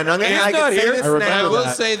MGM Grand, I can say this now. I will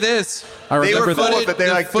say this. I remember they were full of it. They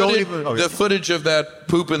don't even. The footage of that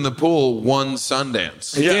poop in the pool won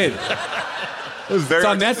Sundance. It did. It was very. It's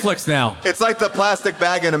on Netflix now. It's like the plastic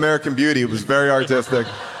bag in American Beauty. It was very artistic.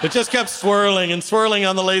 It just kept swirling and swirling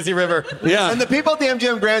on the lazy river. Yeah. And the people at the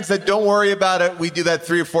MGM Grand said, "Don't worry about it. We do that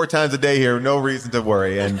 3 or 4 times a day here. No reason to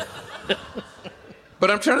worry." And. But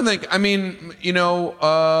I'm trying to think. I mean, Poor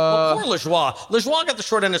Lajoie. Lajoie got the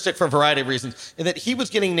short end of stick for a variety of reasons. In that he was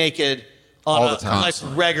getting naked all the time,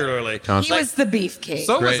 regularly. He was the beefcake.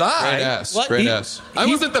 So was I. Great ass. What? Great ass. I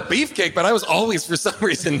wasn't the beefcake, but I was always, for some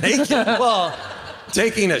reason, naked. Well,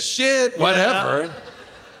 Taking a shit, whatever.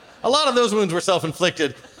 a lot of those wounds were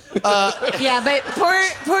self-inflicted. Yeah, but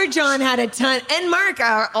poor John had a ton, and Mark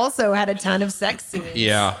also had a ton of sex scenes.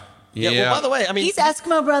 Yeah. Yeah. Well, by the way, I mean, he's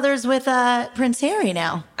Eskimo Brothers with Prince Harry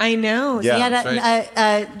now. I know. Yeah. He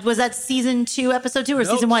had was that season 2, episode 2, or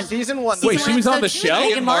season 1? Season 1. Wait, she was on the episode 2, show?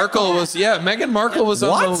 Meghan Markle Meghan Markle was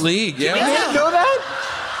on the league. Yeah. You didn't know that?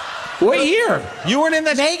 What year? You weren't in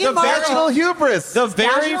that. Meghan Markle. Vaginal hubris. The very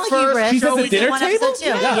Vaginal first hubris. She's at the Season dinner 1, table? episode 2.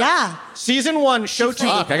 Yeah. Yeah. Season 1, show 2.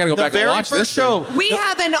 Fuck, I gotta go back and watch The very this first show. We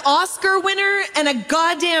have an Oscar winner and a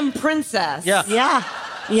goddamn princess. Yeah. Yeah.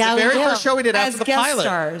 Yeah. The very we do. first show we did As after the guest pilot.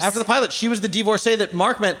 stars. After the pilot, she was the divorcee that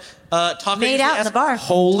Mark met. Talking Made out in the bar.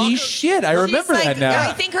 Holy shit, I remember She's that now.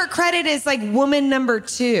 I think her credit is like woman number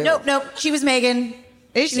 2. Nope. She was Megan.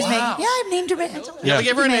 Is She was she? Megan. Yeah, I've named her. Yeah, they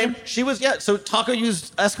gave her a name. She was, so Taco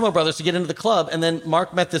used Eskimo Brothers to get into the club, and then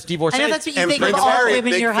Mark met this divorcee. I know that's what you And think of Prince all Harry,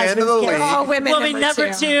 women big your fan of husbands the get. league. Oh, women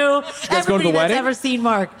number 2. guys go to the Everybody that's wedding? ever seen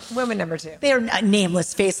Mark. Woman number 2. They are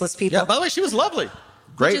nameless, faceless people. Yeah, by the way, she was lovely.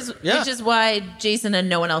 Great. Yeah. Which is why Jason and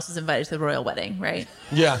no one else was invited to the royal wedding, right?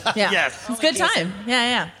 Yeah. Yeah. Yes. It's a good time.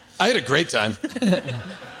 Yeah. I had a great time. Did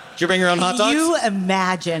you bring your own hot dogs? You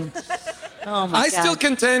imagine. Oh my I God. still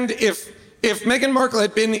contend if Meghan Markle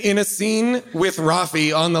had been in a scene with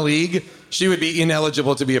Rafi on the league, she would be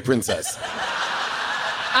ineligible to be a princess.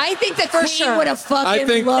 I think the queen would have fucking I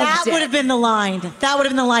think- loved That it. would have been the line. That would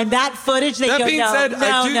have been the line. That footage, they That go, being no, said,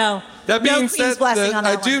 no, no. That being Queen's said, blessing on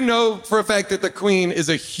I that do one. know for a fact that the Queen is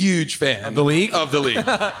a huge fan of the league.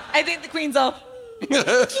 I think the queen's all.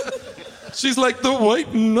 She's like the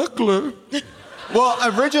white knuckler.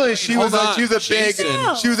 Well, originally she was Hold like, on, she was a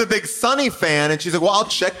Jason. she was a big Sunny fan, and she's like, well, I'll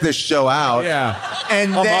check this show out. Yeah.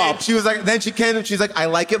 And I'm then up. she was like, then she came and she's like, I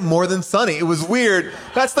like it more than Sunny. It was weird.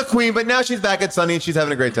 That's the Queen, but now she's back at Sunny and she's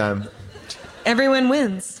having a great time. Everyone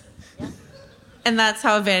wins. And that's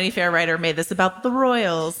how a Vanity Fair writer made this about the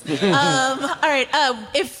royals. All right.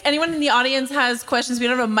 If anyone in the audience has questions, we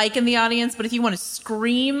don't have a mic in the audience, but if you want to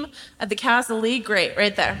scream at the cast of the league, great,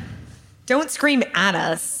 right there. Don't scream at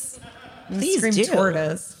us. Please scream do. toward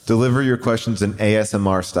us. Deliver your questions in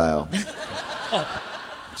ASMR style.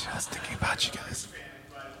 Just thinking about you guys.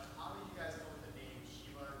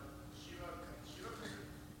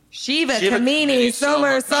 Shiva, Kamini,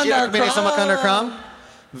 Somer, Sundar, Kamini, Somer, Kram.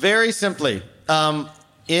 Very simply,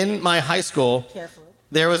 in my high school,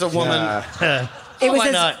 there was a woman. It was why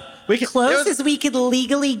as not? We could, close as we could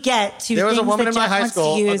legally get to There was a things woman that in my Jeff high wants to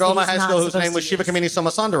school, use a girl in my that he's high not school whose supposed name was to Shiva use. Kamini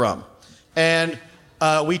Soma Sundaram. And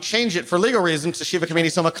we changed it for legal reasons to Shiva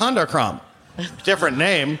Kamini Soma Kandar. Different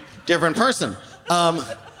name, different person.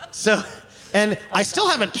 And I still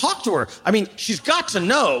haven't talked to her. I mean, she's got to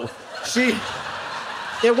know.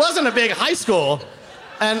 It wasn't a big high school.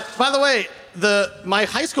 And by the way, my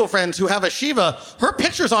high school friends who have a Shiva, her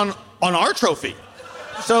picture's on our trophy.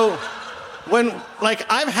 So when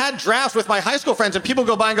I've had drafts with my high school friends and people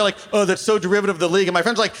go by and go like, oh, that's so derivative of the league, and my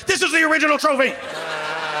friends are like, this is the original trophy.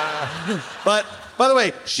 But by the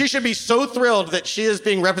way, she should be so thrilled that she is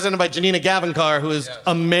being represented by Janina Gavankar, who is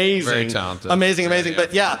amazing. Very talented. Amazing.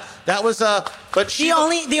 But yeah, that was but she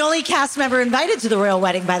The only cast member invited to the royal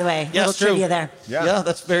wedding, by the way. Yeah, Little trivia there. Yeah,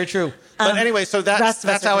 that's very true. But anyway, so that's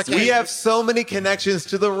how it came. We have so many connections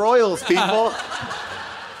to the royals, people.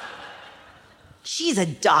 She's a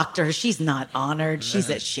doctor. She's not honored. She's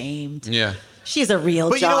ashamed. Yeah. She's a real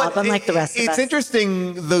But you know job, what? unlike the rest of us. It's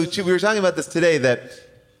interesting, though, we were talking about this today, that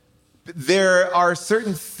there are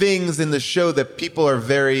certain things in the show that people are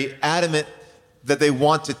very adamant that they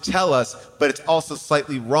want to tell us, but it's also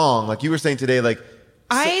slightly wrong. Like you were saying today,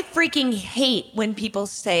 I freaking hate when people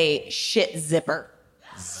say shit zipper.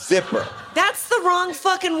 zipper. That's the wrong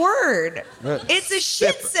fucking word. It's a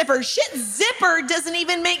shit zipper. Shit zipper doesn't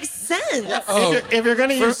even make sense. If you're going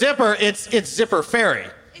to use zipper, it's zipper fairy.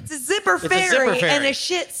 It's a zipper It's a fairy, zipper fairy. and a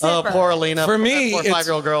shit zipper. Oh, poor Alina. For me, poor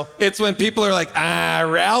 5-year-old girl. It's when people are like,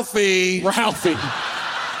 Ralphie. Well,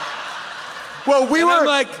 I'm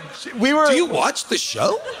like, we were. do you watch the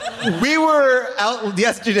show? We were out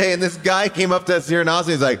yesterday, and this guy came up to us here in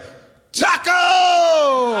Austin. He's like, Taco!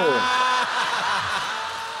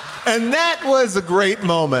 And that was a great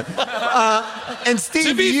moment. And Steve,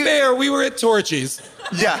 To be fair, we were at Torchy's.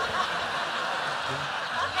 yeah.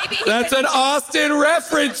 That's an Austin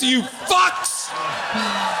reference, you fucks!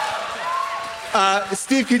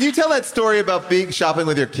 Steve, could you tell that story about being shopping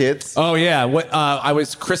with your kids? Oh yeah, I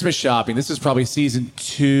was Christmas shopping. This is probably season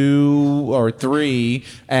 2 or 3,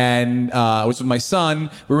 and I was with my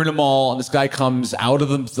son. We were in a mall, and this guy comes out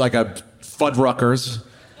of like a Fuddruckers,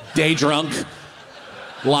 day drunk,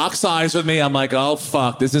 locks eyes with me. I'm like, oh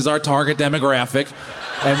fuck, this is our target demographic.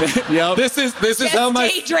 And then, This is how my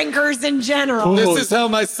day drinkers in general. this is how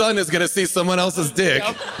my son is gonna see someone else's dick.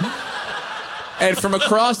 And from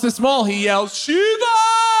across this mall, he yells, Shiva!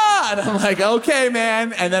 And I'm like, okay,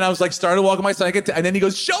 man. And then I was like, started walking my son. And then he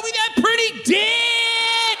goes, show me that pretty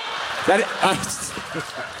dick!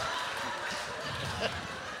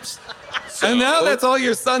 And now that's all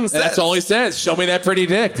your son says. That's all he says. Show me that pretty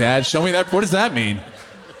dick, Dad. Show me that. What does that mean?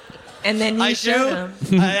 And then you showed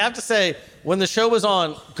him. I have to say, when the show was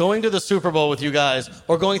on, going to the Super Bowl with you guys,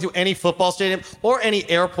 or going through any football stadium, or any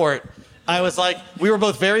airport, I was like, we were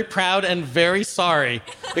both very proud and very sorry.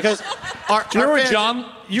 Because our Do you remember fans,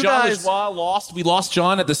 John? You John guys lost. We lost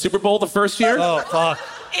John at the Super Bowl the first year. Oh, fuck.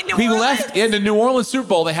 He left in the New Orleans Super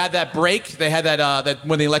Bowl. They had that break. They had that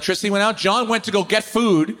when the electricity went out. John went to go get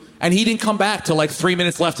food, and he didn't come back till like 3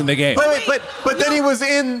 minutes left in the game. But then he was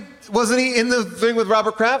in. Wasn't he in the thing with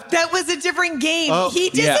Robert Kraft? That was a different game. Oh, He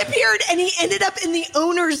disappeared and he ended up in the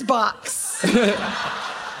owner's box.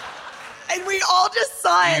 And we all just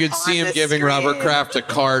saw it. You could see on him the giving screen. Robert Kraft a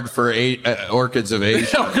card for Orchids of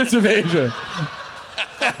Asia. Orchids of Asia.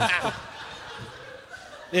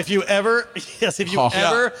 If you ever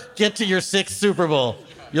get to your 6th Super Bowl,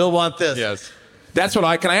 you'll want this. Yes. That's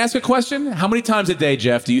what can I ask a question? How many times a day,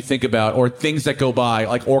 Jeff, do you think about, or things that go by,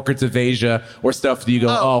 like Orchids of Asia or stuff, do you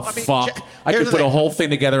go, fuck, I could put a whole thing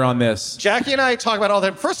together on this? Jackie and I talk about all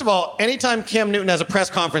that. First of all, anytime Cam Newton has a press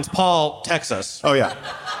conference, Paul texts us. Oh, yeah.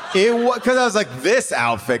 Because I was like, this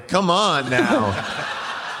outfit, come on now.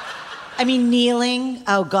 I mean, kneeling.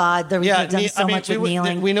 Oh, God. We've done so much with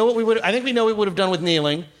kneeling. We know what we would. I think we know what we would have done with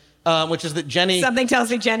kneeling, which is that Jenny. Something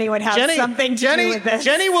tells me Jenny would have something to do with this.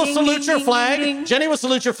 Jenny will Ding, salute ding, your ding, flag. ding, ding. Jenny will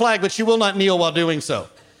salute your flag, but she will not kneel while doing so.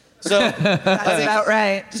 So That's about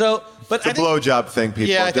right. So, but It's a blowjob thing,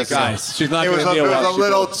 people. Yeah, I think Just- She's not it was going to kneel while a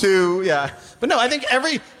little too, yeah. But no, I think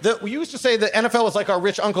we used to say the NFL was like our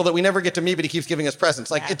rich uncle that we never get to meet, but he keeps giving us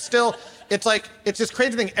presents. Like it's this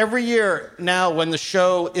crazy thing. Every year now, now that the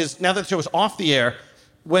show is off the air,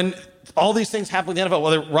 when all these things happen with the NFL,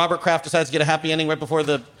 whether Robert Kraft decides to get a happy ending right before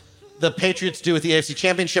the Patriots do with the AFC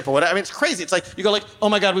Championship or whatever. I mean, it's crazy. It's like you go like, oh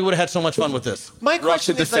my God, we would have had so much fun with this. My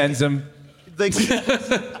Russia question is, defends him.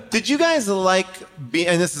 Did you guys like being,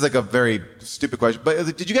 and this is like a very stupid question,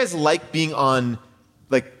 but did you guys like being on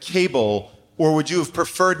like cable, or would you have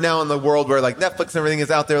preferred now in the world where like Netflix and everything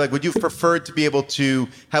is out there, like would you have preferred to be able to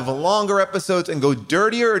have longer episodes and go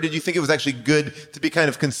dirtier, or did you think it was actually good to be kind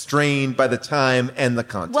of constrained by the time and the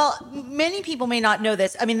content? Well, many people may not know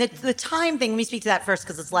this. I mean, the time thing, let me speak to that first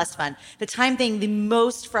because it's less fun. The time thing, the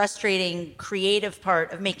most frustrating creative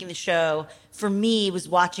part of making the show for me was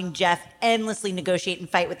watching Jeff endlessly negotiate and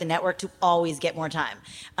fight with the network to always get more time.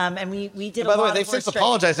 And we did. By a the way, lot they've of since horse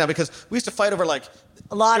apologized now because we used to fight over like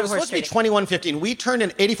a lot it of was horse supposed to be 21-15. We turned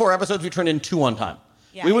in 84 episodes. We turned in 2 on time.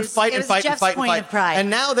 Yeah, we would it was- fight it and was fight and Jeff's fight and point fight. of pride. And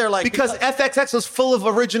now they're like Because FXX was full of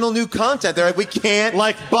original new content. They're like, we can't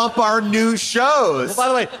bump our new shows. Well, by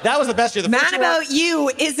the way, that was the best year. The Mad first year- About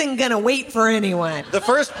You isn't gonna wait for anyone. The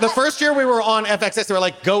first year we were on FXX, they were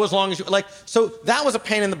like, go as long as you like. So that was a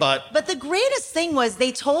pain in the butt. But the greatest thing was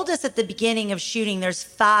they told us at the beginning of shooting there's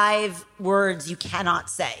 5 words you cannot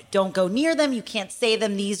say. Don't go near them. You can't say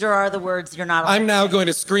them. These are the words you're not allowed I'm now to say. going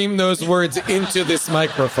to scream those words into this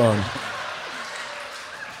microphone.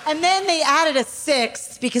 And then they added a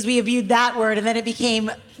 6th because we abused that word, and then it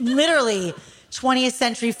became literally 20th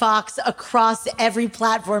Century Fox across every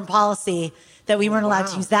platform policy that we weren't allowed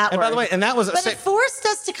to use that And word. by the way, and that was But it forced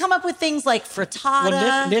us to come up with things like frittata.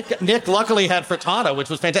 Well, Nick luckily had frittata, which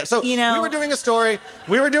was fantastic. So You know- we were doing a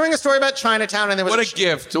story about Chinatown, and there was What a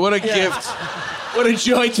gift. What a gift. What a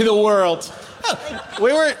joy to the world.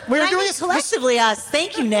 we were I doing mean, collectively us.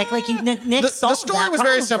 Thank you, Nick. Like Nick the solved story that was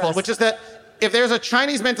very problem for simple, us. which is that if there's a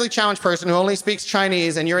Chinese mentally challenged person who only speaks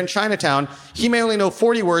Chinese and you're in Chinatown, he may only know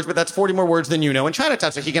 40 words, but that's 40 more words than you know in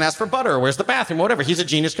Chinatown. So he can ask for butter or where's the bathroom, whatever. He's a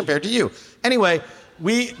genius compared to you. Anyway,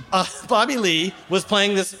 Bobby Lee was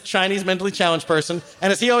playing this Chinese mentally challenged person.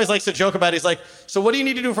 And as he always likes to joke about, he's like, so what do you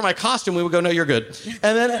need to do for my costume? We would go, no, you're good.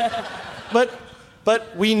 And then,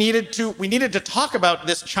 but we needed to talk about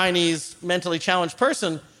this Chinese mentally challenged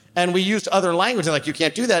person. And we used other language. Like, you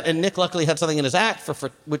can't do that. And Nick luckily had something in his act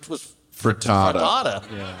which was frittata.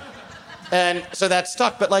 Yeah. And so that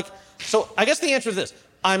stuck. But so I guess the answer is this.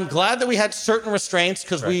 I'm glad that we had certain restraints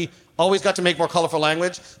because we always got to make more colorful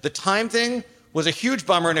language. The time thing was a huge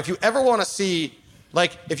bummer. And if you ever want to see,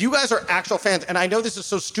 if you guys are actual fans, and I know this is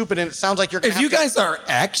so stupid and it sounds like you're going If you guys are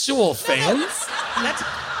actual fans, That's,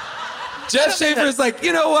 Jeff Schaefer is like,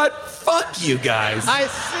 you know what? Fuck you guys. I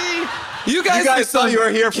see. You guys are thought some you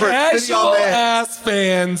were here for casual video, man. ass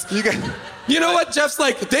fans. You You know what? Jeff's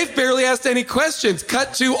like, they've barely asked any questions.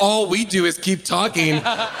 Cut to all we do is keep talking.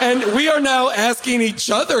 And we are now asking each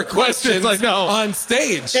other questions on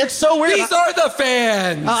stage. It's so weird. These are the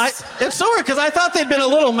fans. It's so weird because I thought they'd been a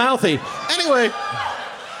little mouthy. Anyway,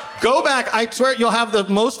 go back. I swear you'll have the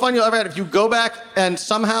most fun you'll ever have if you go back and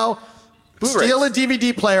somehow steal a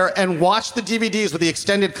DVD player and watch the DVDs with the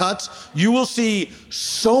extended cuts. You will see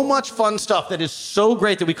so much fun stuff that is so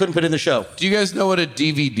great that we couldn't put in the show. Do you guys know what a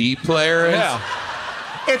DVD player is? Yeah.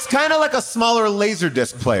 It's kind of like a smaller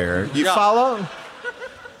Laserdisc player. You follow?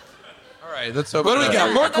 All right, let's open What do it we up.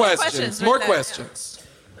 got? More Another questions. questions More right there. questions.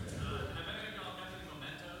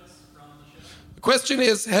 The question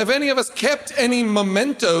is, have any of us kept any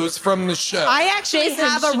mementos from the show? I actually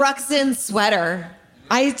have a Ruxin sweater.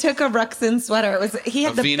 I took a Ruxin sweater. He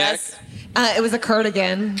had A the V-neck? best. It was a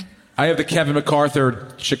cardigan. I have the Kevin MacArthur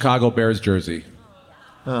Chicago Bears jersey.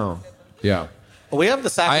 Oh. Yeah. We have the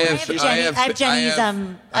sacrifice. I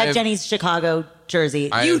have Jenny's Chicago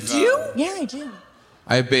jersey. I You have, do? Yeah, I do.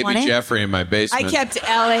 I have baby Want it? Jeffrey in my I basement. kept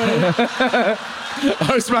Ellie.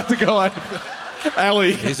 I was about to go on.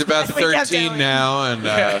 Ellie. He's about 13 now, and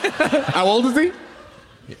How old is he?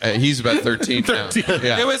 he's about 13 now.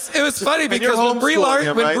 Yeah. It was funny because you're when homeschooling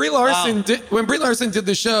him, right? Brie Larson did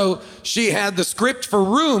the show, she had the script for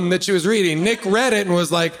Room that she was reading. Nick read it and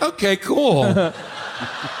was like, "Okay, cool.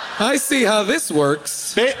 I see how this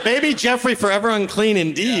works." Baby Jeffrey forever unclean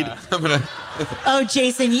indeed. Oh,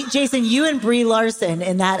 Jason, you and Brie Larson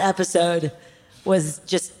in that episode was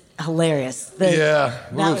just hilarious.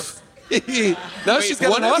 That was- Now she's got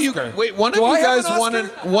one an of you, Oscar. wait, one of Do you I have guys an won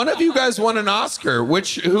Oscar? one of you guys won an Oscar.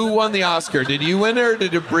 Who won the Oscar? Did you win it or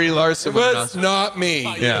did Brie Larson win an It was Oscar? not me.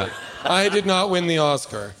 Yeah. I did not win the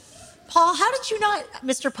Oscar. Paul, how did you not,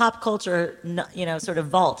 Mr. Pop Culture, sort of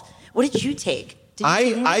vault? What did you take? Did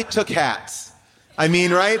you take I took hats. I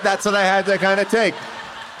mean, right? That's what I had to kind of take.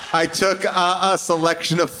 I took a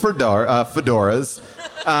selection of fedoras,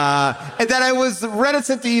 and that I was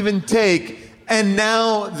reticent to even take. And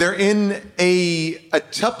now they're in a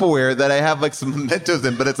Tupperware that I have like some mementos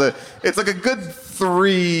in, but it's like a good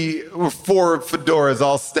 3 or 4 fedoras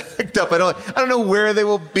all stacked up. I don't know where they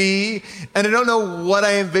will be, and I don't know what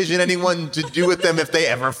I envision anyone to do with them if they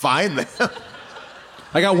ever find them.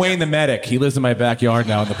 I got Wayne the medic. He lives in my backyard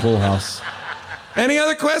now in the pool house. Any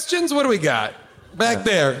other questions? What do we got? Back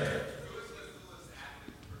there.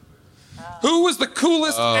 Who was the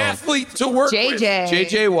coolest athlete to work with?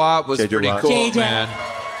 JJ Watt was JJ pretty Watt. cool, JJ. man.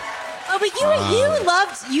 Oh,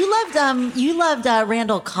 but you loved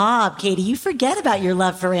Randall Cobb, Katie. You forget about your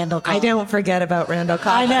love for Randall Cobb. I don't forget about Randall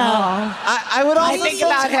Cobb. I know. I would also I think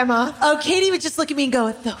about him. Oh, Katie would just look at me and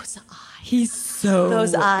go, "Those eyes." He's so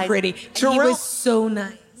Those eyes. pretty. He was so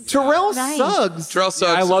nice. Terrell Nice. Suggs. Terrell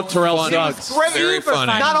Suggs. I love Terrell funny. Suggs. Great. Very Uber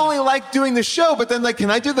funny. Not only like doing the show, but then like, can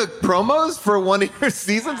I do the promos for one of your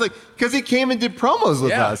seasons? Like, because he came and did promos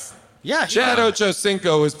with Yeah. us. Yeah. Chad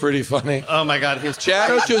Ochocinco was pretty funny. Oh my God, he was Chad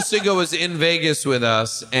Ochocinco was in Vegas with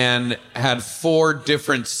us and had 4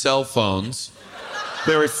 different cell phones.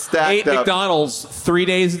 They were stacked Ate up. McDonald's 3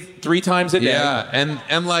 times a day. Yeah,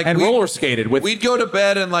 and like And roller skated with. We'd go to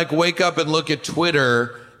bed and like wake up and look at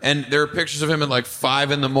Twitter, and there are pictures of him at like 5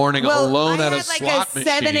 in the morning alone I at a had like slot a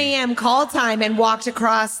machine. 7 a.m. call time and walked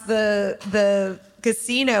across the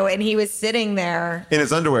casino, and he was sitting there. in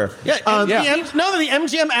his underwear. Yeah, the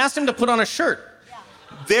MGM asked him to put on a shirt.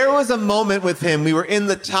 There was a moment with him. We were in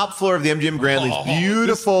the top floor of the MGM Grand, these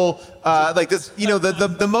beautiful, like this,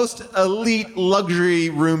 the most elite luxury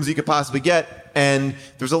rooms you could possibly get. And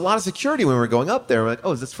there was a lot of security when we were going up there. We're like,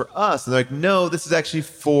 oh, is this for us? And they're like, no, this is actually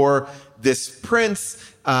for this prince.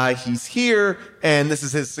 He's here, and this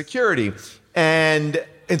is his security. And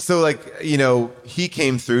so, like, he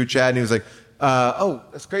came through, Chad, and he was like, oh,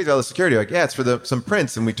 that's crazy, all the security. Like, yeah, it's for some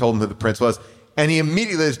prince. And we told him who the prince was. And he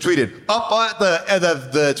immediately just tweeted, up at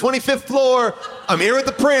the 25th floor, I'm here with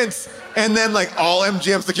the prince. And then, like, all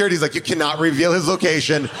MGM security's like, you cannot reveal his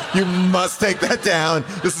location. You must take that down.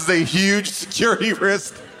 This is a huge security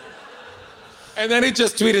risk. And then he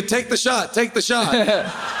just tweeted, take the shot, take the shot.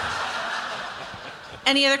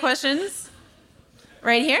 Any other questions?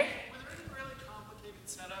 Right here?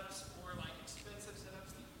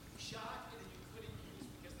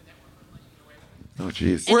 Oh,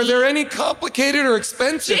 jeez. Were there any complicated or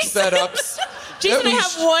expensive setups? Jason, I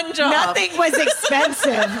have one job. Nothing was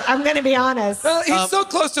expensive. I'm going to be honest. Well, he's so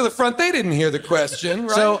close to the front, they didn't hear the question,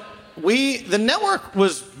 right? So the network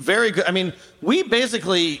was very good. I mean, we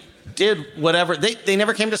basically did whatever. They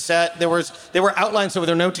never came to set. They were outlined, so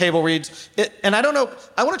there were no table reads. And I don't know.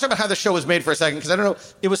 I want to talk about how the show was made for a second, because I don't know.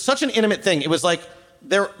 It was such an intimate thing. It was like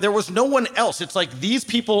there was no one else. It's like these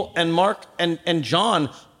people and Mark and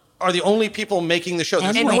John are the only people making the show.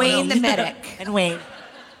 And Wayne the medic. And Wayne.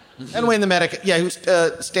 And Wayne the medic, yeah, who's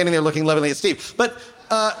standing there looking lovingly at Steve. But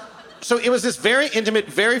so it was this very intimate,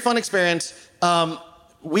 very fun experience.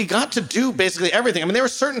 We got to do basically everything. I mean, there were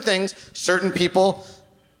certain things, certain people,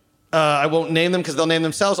 I won't name them because they'll name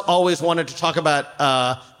themselves, always wanted to talk about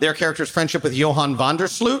their character's friendship with Johan van der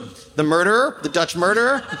Sloot, the murderer, the Dutch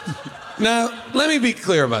murderer. Now, let me be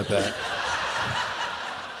clear about that.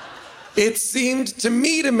 It seemed to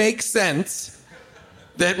me to make sense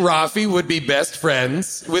that Rafi would be best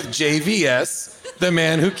friends with JVS, the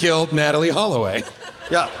man who killed Natalie Holloway.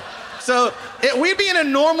 Yeah. So we'd be in a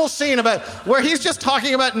normal scene about where he's just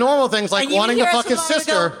talking about normal things like And you wanting to hear fuck his someone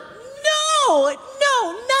sister. Go,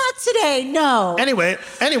 no, not today, no. Anyway,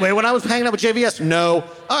 when I was hanging out with JVS, no.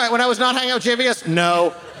 All right, when I was not hanging out with JVS,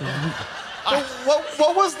 no.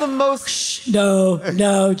 What was the most...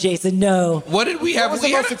 No, Jason, no. What did we have? What was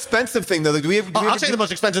the most expensive thing, though? Like, I'll tell you the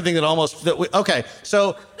most expensive thing okay,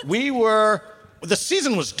 so the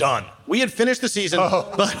season was done. We had finished the season,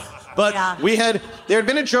 but Yeah. there had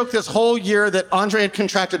been a joke this whole year that Andre had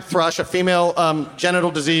contracted thrush, a female genital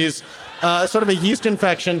disease, sort of a yeast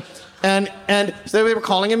infection, and so they were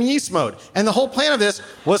calling him Yeast Mode. And the whole plan of this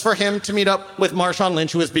was for him to meet up with Marshawn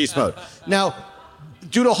Lynch, who was Beast Mode. Now,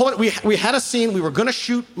 due to a whole, we had a scene. We were going to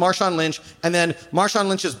shoot Marshawn Lynch, and then Marshawn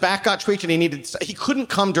Lynch's back got tweaked, and he couldn't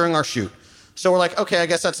come during our shoot. So we're like, okay, I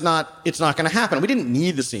guess it's not going to happen. We didn't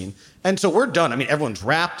need the scene, and so we're done. I mean, everyone's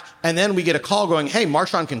wrapped, and then we get a call going, "Hey,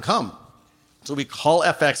 Marshawn can come." So we call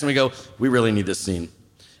FX and we go, "We really need this scene,"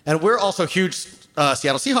 and we're also huge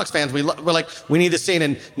Seattle Seahawks fans. We're like, "We need this scene,"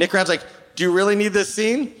 and Nick Rad's like, "Do you really need this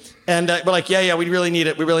scene?" And we're like, "Yeah, we really need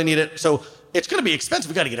it. We really need it." So it's going to be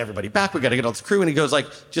expensive. We got to get everybody back. We got to get all this crew. And he goes like,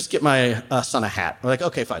 "Just get my son a hat." We're like,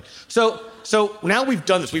 "Okay, fine." So now we've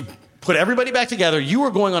done this. We've put everybody back together. You were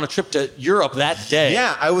going on a trip to Europe that day.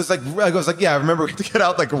 Yeah, I was like, yeah, I remember we had to get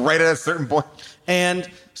out like right at a certain point. And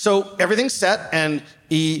so everything's set, and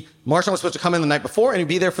Marshawn was supposed to come in the night before, and he'd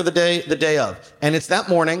be there for the day of. And it's that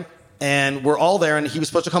morning, and we're all there, and he was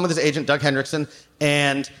supposed to come with his agent, Doug Hendrickson,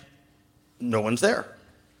 and no one's there.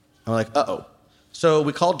 I'm like, uh-oh. So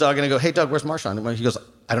we called Doug, and I go, "Hey, Doug, where's Marshawn?" And he goes,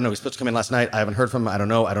 "I don't know. He's supposed to come in last night. I haven't heard from him. I don't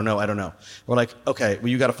know. We're like, "Okay, well,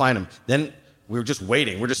 you got to find him." Then we were just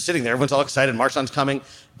waiting. We're just sitting there. Everyone's all excited. Marshawn's coming,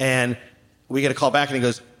 and we get a call back, and he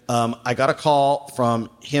goes, "I got a call from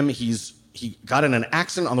him. He got in an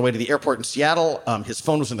accident on the way to the airport in Seattle. His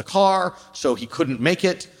phone was in the car, so he couldn't make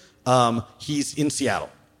it. he's in Seattle.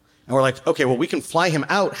 And we're like, okay, well, we can fly him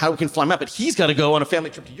out. How we can fly him out? But he's got to go on a family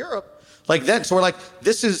trip to Europe. Like then, so we're like,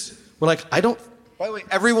 I don't. By the way,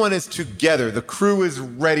 everyone is together. The crew is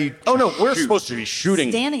ready. Oh no, we're supposed to be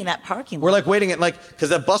shooting. Standing in that parking lot. We're like waiting at because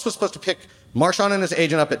that bus was supposed to pick Marshawn and his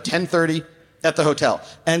agent up at 10:30 at the hotel.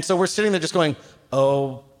 And so we're sitting there just going,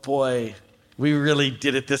 oh boy, we really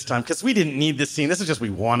did it this time. Because we didn't need this scene. This is just,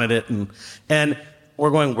 we wanted it. And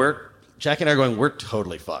we're going, Jackie and I are going, we're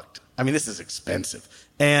totally fucked. I mean, this is expensive.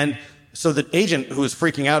 And so the agent who is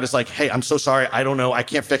freaking out is like, hey, I'm so sorry. I don't know. I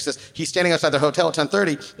can't fix this. He's standing outside the hotel at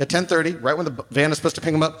 10:30. At 10:30, right when the van is supposed to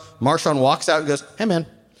pick him up, Marshawn walks out and goes, hey, man.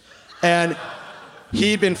 And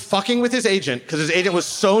he'd been fucking with his agent because his agent was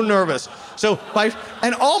so nervous.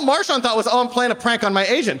 And all Marshawn thought was, I'm playing a prank on my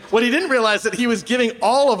agent. What he didn't realize that he was giving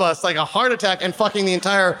all of us like a heart attack and fucking the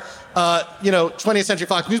entire 20th Century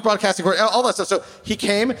Fox News Broadcasting Corp, all that stuff. So he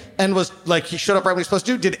came and was like, he showed up right when he was supposed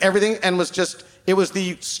to, did everything, and was just, it was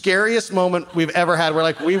the scariest moment we've ever had. We're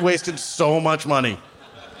like, we wasted so much money.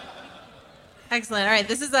 Excellent. All right,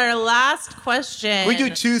 this is our last question. We do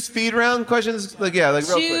 2 speed round questions? Like real quick.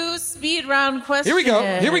 2 speed round questions. Here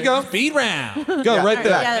we go. Speed round. Go right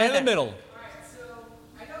there. Yeah, In the middle.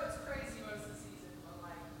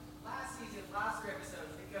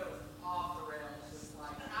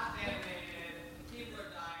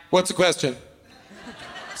 What's the question?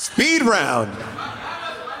 Speed round.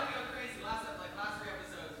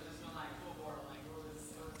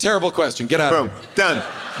 Terrible question. Get out. Boom. Done.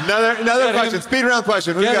 Another question. Him. Speed round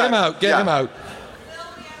question. Get him out. Get him out.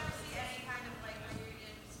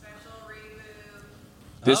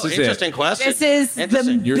 This is interesting question. This is the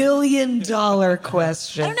 $1 billion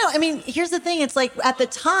question. I don't know. I mean, here's the thing. It's like at the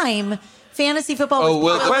time, fantasy football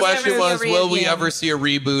was the popular. question was, will we ever see a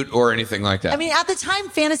reboot or anything like that? I mean, at the time,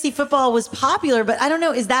 fantasy football was popular, but I don't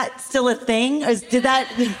know. Is that still a thing?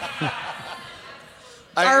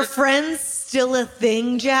 Are Friends still a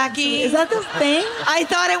thing, Jackie? Is that the thing? I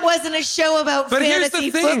thought it wasn't a show about But here's fantasy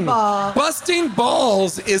the thing. football. Busting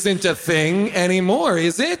balls isn't a thing anymore,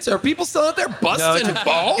 is it? Are people still out there busting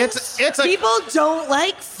balls? People don't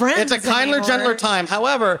like Friends. It's a kinder, anymore. gentler time.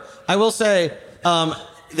 However, I will say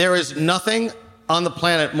there is nothing on the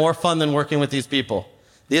planet more fun than working with these people.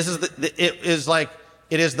 This is it is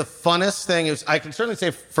the funnest thing. I can certainly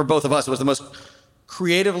say for both of us, it was the most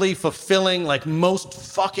creatively fulfilling, like most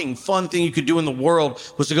fucking fun thing you could do in the world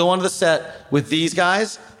was to go onto the set with these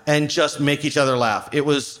guys and just make each other laugh. It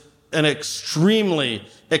was an extremely,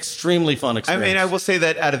 extremely fun experience. I mean, I will say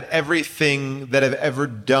that out of everything that I've ever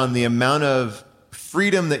done, the amount of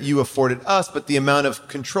freedom that you afforded us, but the amount of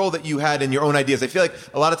control that you had in your own ideas. I feel like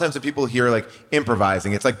a lot of times when people hear like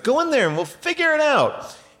improvising, it's like, go in there and we'll figure it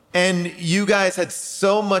out. And you guys had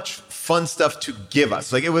so much fun stuff to give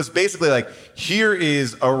us. Like, it was basically like, here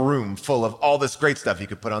is a room full of all this great stuff. You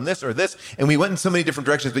could put on this or this. And we went in so many different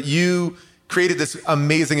directions, but you created this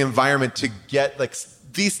amazing environment to get like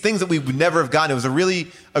these things that we would never have gotten. It was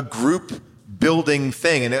a group building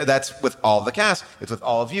thing. And that's with all the cast. It's with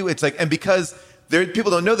all of you. It's like, and because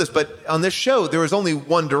people don't know this, but on this show, there was only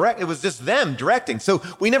one it was just them directing. So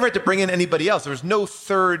we never had to bring in anybody else. There was no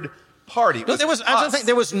third party.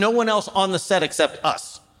 There was no one else on the set except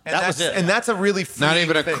us. And that was it. And that's a really Not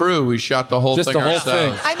even a thing. crew. We shot the whole Just thing the whole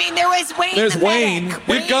ourselves. thing. I mean, there was Wayne. There's the Wayne. medic.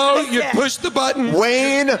 You go, the you medic. push the button.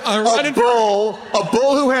 Wayne, a bull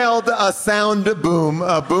who held a sound boom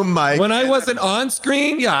mic. When I wasn't on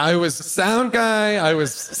screen, I was sound guy, I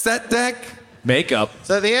was set deck. Makeup.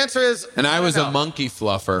 So the answer is... And I was a monkey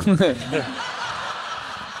fluffer.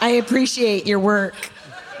 I appreciate your work.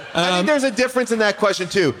 I think there's a difference in that question,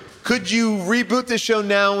 too. Could you reboot the show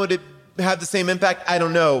now? Would it have the same impact? I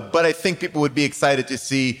don't know. But I think people would be excited to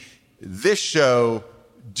see this show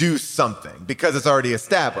do something because it's already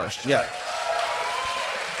established. Yeah.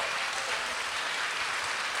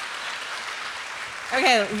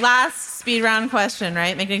 Okay, last speed round question,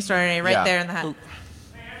 right? Make it extraordinary, right there in the hat.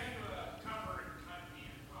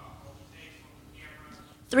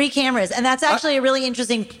 3 cameras. And that's actually a really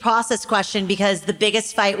interesting process question because the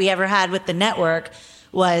biggest fight we ever had with the network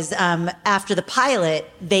was after the pilot,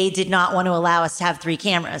 they did not want to allow us to have 3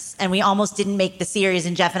 cameras. And we almost didn't make the series.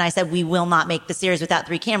 And Jeff and I said, we will not make the series without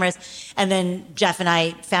 3 cameras. And then Jeff and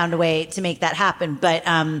I found a way to make that happen. But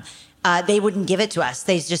they wouldn't give it to us.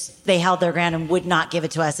 They held their ground and would not give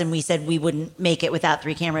it to us. And we said we wouldn't make it without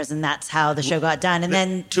 3 cameras. And that's how the show got done. And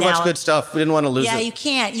then Too much good stuff. We didn't want to lose it.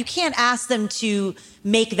 Yeah, you can't ask them to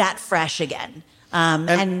make that fresh again.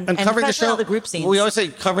 And covering the especially show, all the group scenes. we always say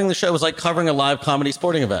covering the show was like covering a live comedy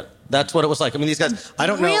sporting event. That's what it was like. I mean, these guys, I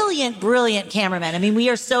don't know. Brilliant cameramen. I mean, we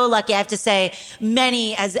are so lucky. I have to say,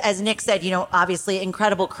 many, as Nick said, obviously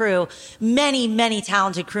incredible crew. Many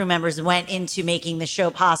talented crew members went into making the show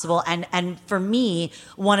possible. And for me,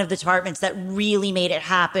 one of the departments that really made it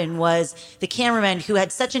happen was the cameramen, who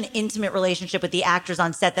had such an intimate relationship with the actors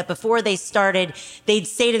on set that before they started, they'd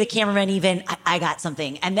say to the cameraman even, I got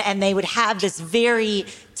something. And they would have this very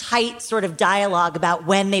tight sort of dialogue about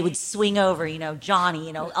when they would swing over,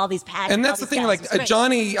 Johnny, all these pads. And that's the thing,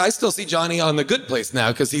 Johnny, I still see Johnny on The Good Place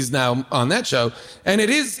now because he's now on that show. And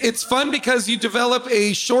it's fun because you develop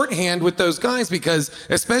a shorthand with those guys, because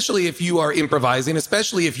especially if you are improvising,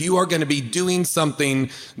 especially if you are going to be doing something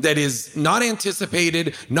that is not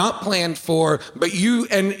anticipated, not planned for,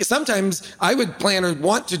 and sometimes I would plan or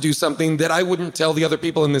want to do something that I wouldn't tell the other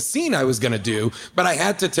people in the scene I was going to do, but I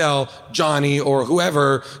had to tell Johnny or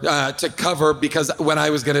whoever to cover, because when I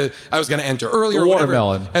was gonna enter earlier. The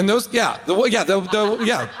watermelon. And those, the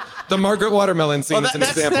Margaret Watermelon scene is an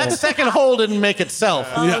example. That second hole didn't make itself.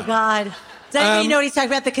 Oh, God. Does anybody know what he's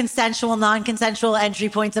talking about? The consensual, non-consensual entry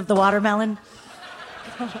points of the watermelon?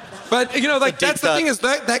 But, that's the thing is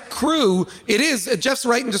that crew, it is, Jeff's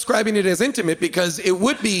right in describing it as intimate, because it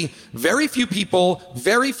would be very few people,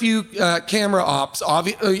 very few camera ops,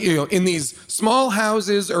 in these small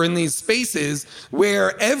houses or in these spaces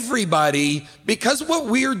where everybody, because what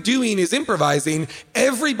we're doing is improvising,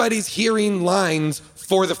 everybody's hearing lines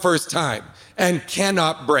for the first time and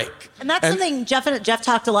cannot break. And that's something Jeff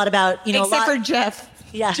talked a lot about, Except for Jeff.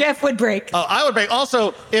 Yeah. Jeff would break. Oh, I would break.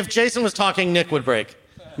 Also, if Jason was talking, Nick would break.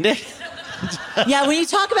 Nick. Yeah, when you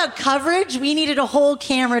talk about coverage, we needed a whole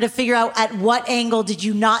camera to figure out at what angle did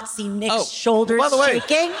you not see Nick's shoulders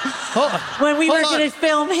shaking when we were going to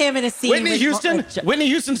film him in a scene. Whitney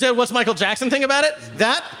Houston said, "What's Michael Jackson think about it?"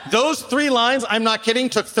 Those 3 lines, I'm not kidding,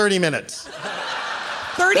 took 30 minutes.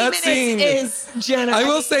 30 minutes is generous. I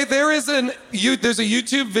will say there's a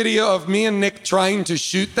YouTube video of me and Nick trying to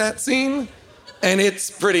shoot that scene, and it's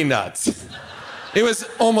pretty nuts. It was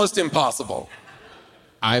almost impossible.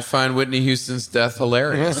 I find Whitney Houston's death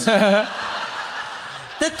hilarious. The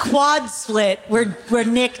quad split where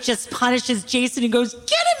Nick just punishes Jason and goes, "Get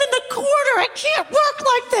him in the corner! I can't work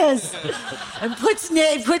like this!" And puts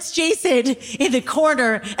Jason in the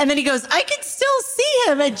corner, and then he goes, "I can still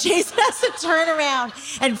see him," and Jason has to turn around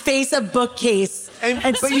and face a bookcase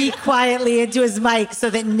and speak quietly into his mic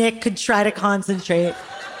so that Nick could try to concentrate.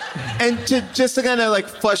 And just to kind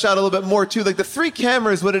of flesh out a little bit more too, the 3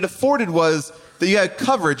 cameras, what it afforded was that you had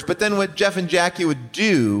coverage, but then what Jeff and Jackie would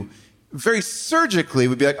do very surgically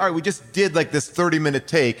would be all right, we just did this 30-minute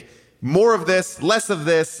take, more of this, less of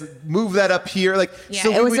this, move that up here.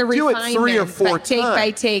 So it was we would do it 3 or 4 times. Take by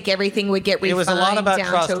take, everything would get refined. It was a lot about down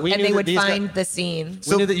trust. and they would find the scene.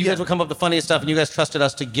 We knew that you guys would come up with the funniest stuff, and you guys trusted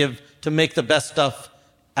us to make the best stuff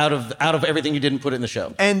out of everything you didn't put in the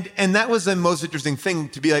show. And that was the most interesting thing,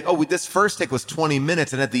 to be this first take was 20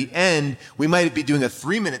 minutes, and at the end we might be doing a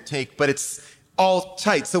 3-minute take, but it's all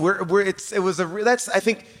tight. So I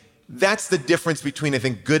think that's the difference between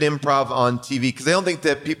good improv on TV, because I don't think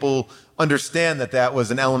that people understand that was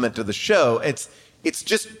an element of the show. It's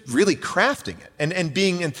just really crafting it and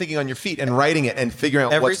being and thinking on your feet and writing it and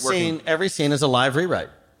figuring out what's working. Every scene is a live rewrite.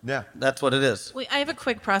 Yeah, that's what it is. Wait, I have a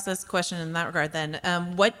quick process question in that regard. Then, I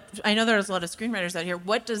know there's a lot of screenwriters out here.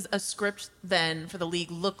 What does a script then for the league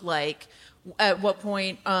look like? At what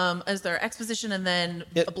point is there exposition and then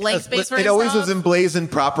a blank space for it always was emblazoned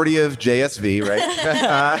property of JSV, right?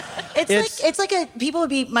 People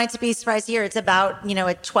might be surprised here. It's about a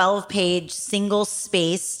 12-page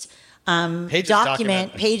single-spaced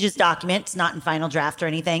pages document. It's not in final draft or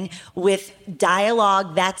anything, with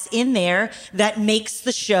dialogue that's in there that makes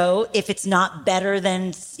the show, if it's not better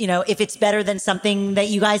than, if it's better than something that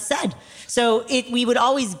you guys said. So we would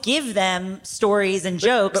always give them stories and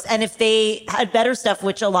jokes, and if they had better stuff,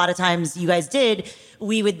 which a lot of times you guys did,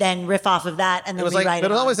 we would then riff off of that and then rewrite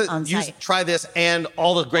it on site. Try this and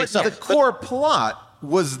all the great stuff. The core plot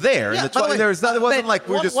was there. Yeah, it wasn't like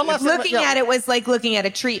we're just looking at it was like looking at a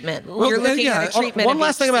treatment. You're looking at a treatment. One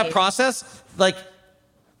last thing about process,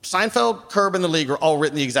 Seinfeld, Curb, and The League are all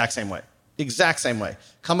written the exact same way. Exact same way.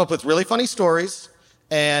 Come up with really funny stories,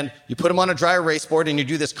 and you put them on a dry erase board, and you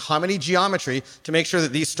do this comedy geometry to make sure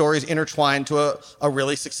that these stories intertwine to a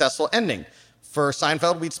really successful ending. For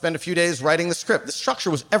Seinfeld, we'd spend a few days writing the script. The structure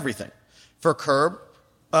was everything. For Curb,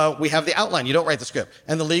 we have the outline. You don't write the script.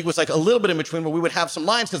 And The League was a little bit in between, where we would have some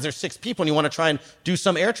lines because there's 6 people and you want to try and do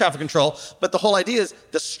some air traffic control. But the whole idea is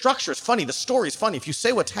the structure is funny. The story's funny. If you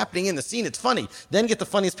say what's happening in the scene, it's funny. Then get the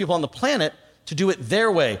funniest people on the planet to do it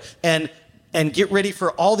their way. And and get ready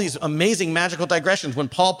for all these amazing magical digressions when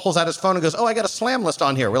Paul pulls out his phone and goes, oh, I got a slam list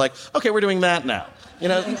on here. We're like, okay, we're doing that now. You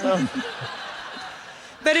know?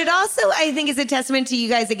 But it also, I think, is a testament to you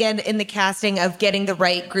guys, again, in the casting of getting the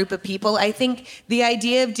right group of people. I think the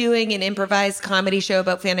idea of doing an improvised comedy show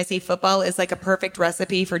about fantasy football is like a perfect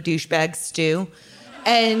recipe for douchebag stew.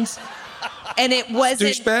 And it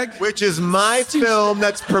wasn't... Douchebag? Which is my film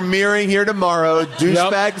that's premiering here tomorrow,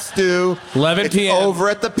 Douchebag Stew. 11 It's p.m. over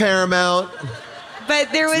at the Paramount.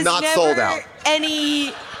 But there was not never sold out.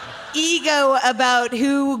 any ego about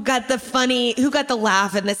who got the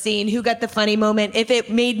laugh in the scene, who got the funny moment. If it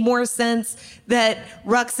made more sense that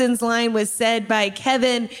Ruxin's line was said by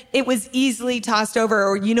Kevin, it was easily tossed over.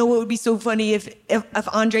 Or, you know what would be so funny if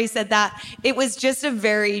Andre said that? It was just a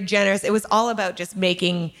very generous, it was all about just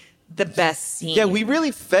making the best scene. Yeah, we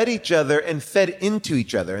really fed each other and fed into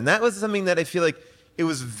each other. And that was something that I feel like it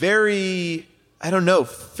was very, I don't know,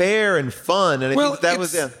 fair and fun. And I think that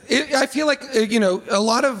was, I feel like, a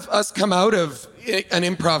lot of us come out of an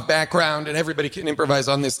improv background, and everybody can improvise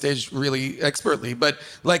on this stage really expertly. But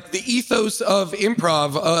like the ethos of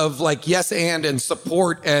improv, of like yes and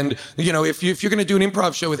support, and if you're going to do an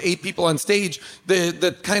improv show with 8 people on stage,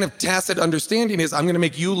 the kind of tacit understanding is I'm going to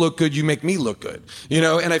make you look good, you make me look good.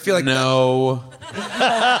 And I feel like no.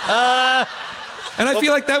 And I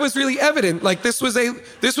feel like that was really evident. Like this was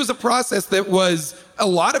a process that was a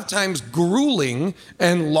lot of times grueling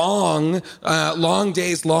and long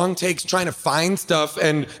days, long takes, trying to find stuff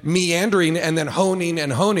and meandering and then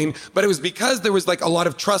honing. But it was because there was like a lot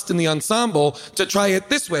of trust in the ensemble to try it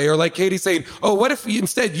this way, or like Katie saying, oh, what if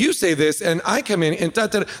instead you say this and I come in and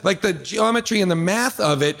like the geometry and the math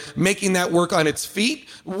of it, making that work on its feet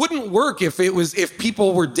wouldn't work if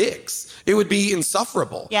people were dicks. It would be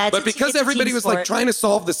insufferable. Yeah, but because everybody was like trying to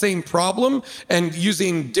solve the same problem and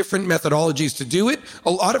using different methodologies to do it,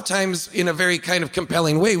 a lot of times in a very kind of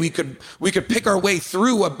compelling way, we could pick our way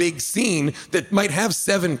through a big scene that might have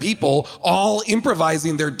 7 people all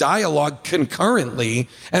improvising their dialogue concurrently,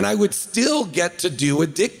 and I would still get to do a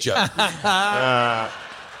dick joke.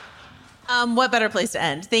 What better place to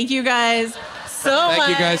end? Thank you guys so much. Thank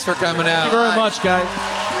you guys for coming out. Thank you very much, guys.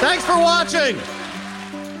 Thanks for watching.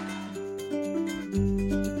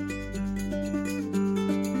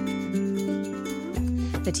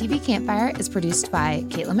 The TV Campfire is produced by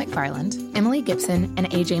Caitlin McFarland, Emily Gibson, and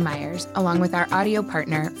AJ Myers, along with our audio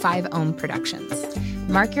partner, 5 Ohm Productions.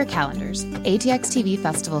 Mark your calendars. ATX TV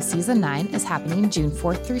Festival Season 9 is happening June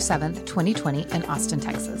 4th through 7th, 2020 in Austin,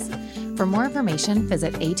 Texas. For more information,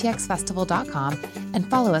 visit atxfestival.com and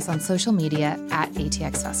follow us on social media at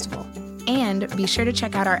ATX Festival. And be sure to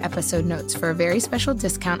check out our episode notes for a very special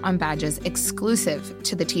discount on badges exclusive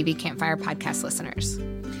to the TV Campfire podcast listeners.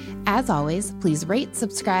 As always, please rate,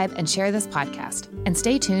 subscribe, and share this podcast. And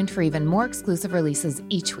stay tuned for even more exclusive releases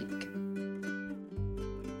each week.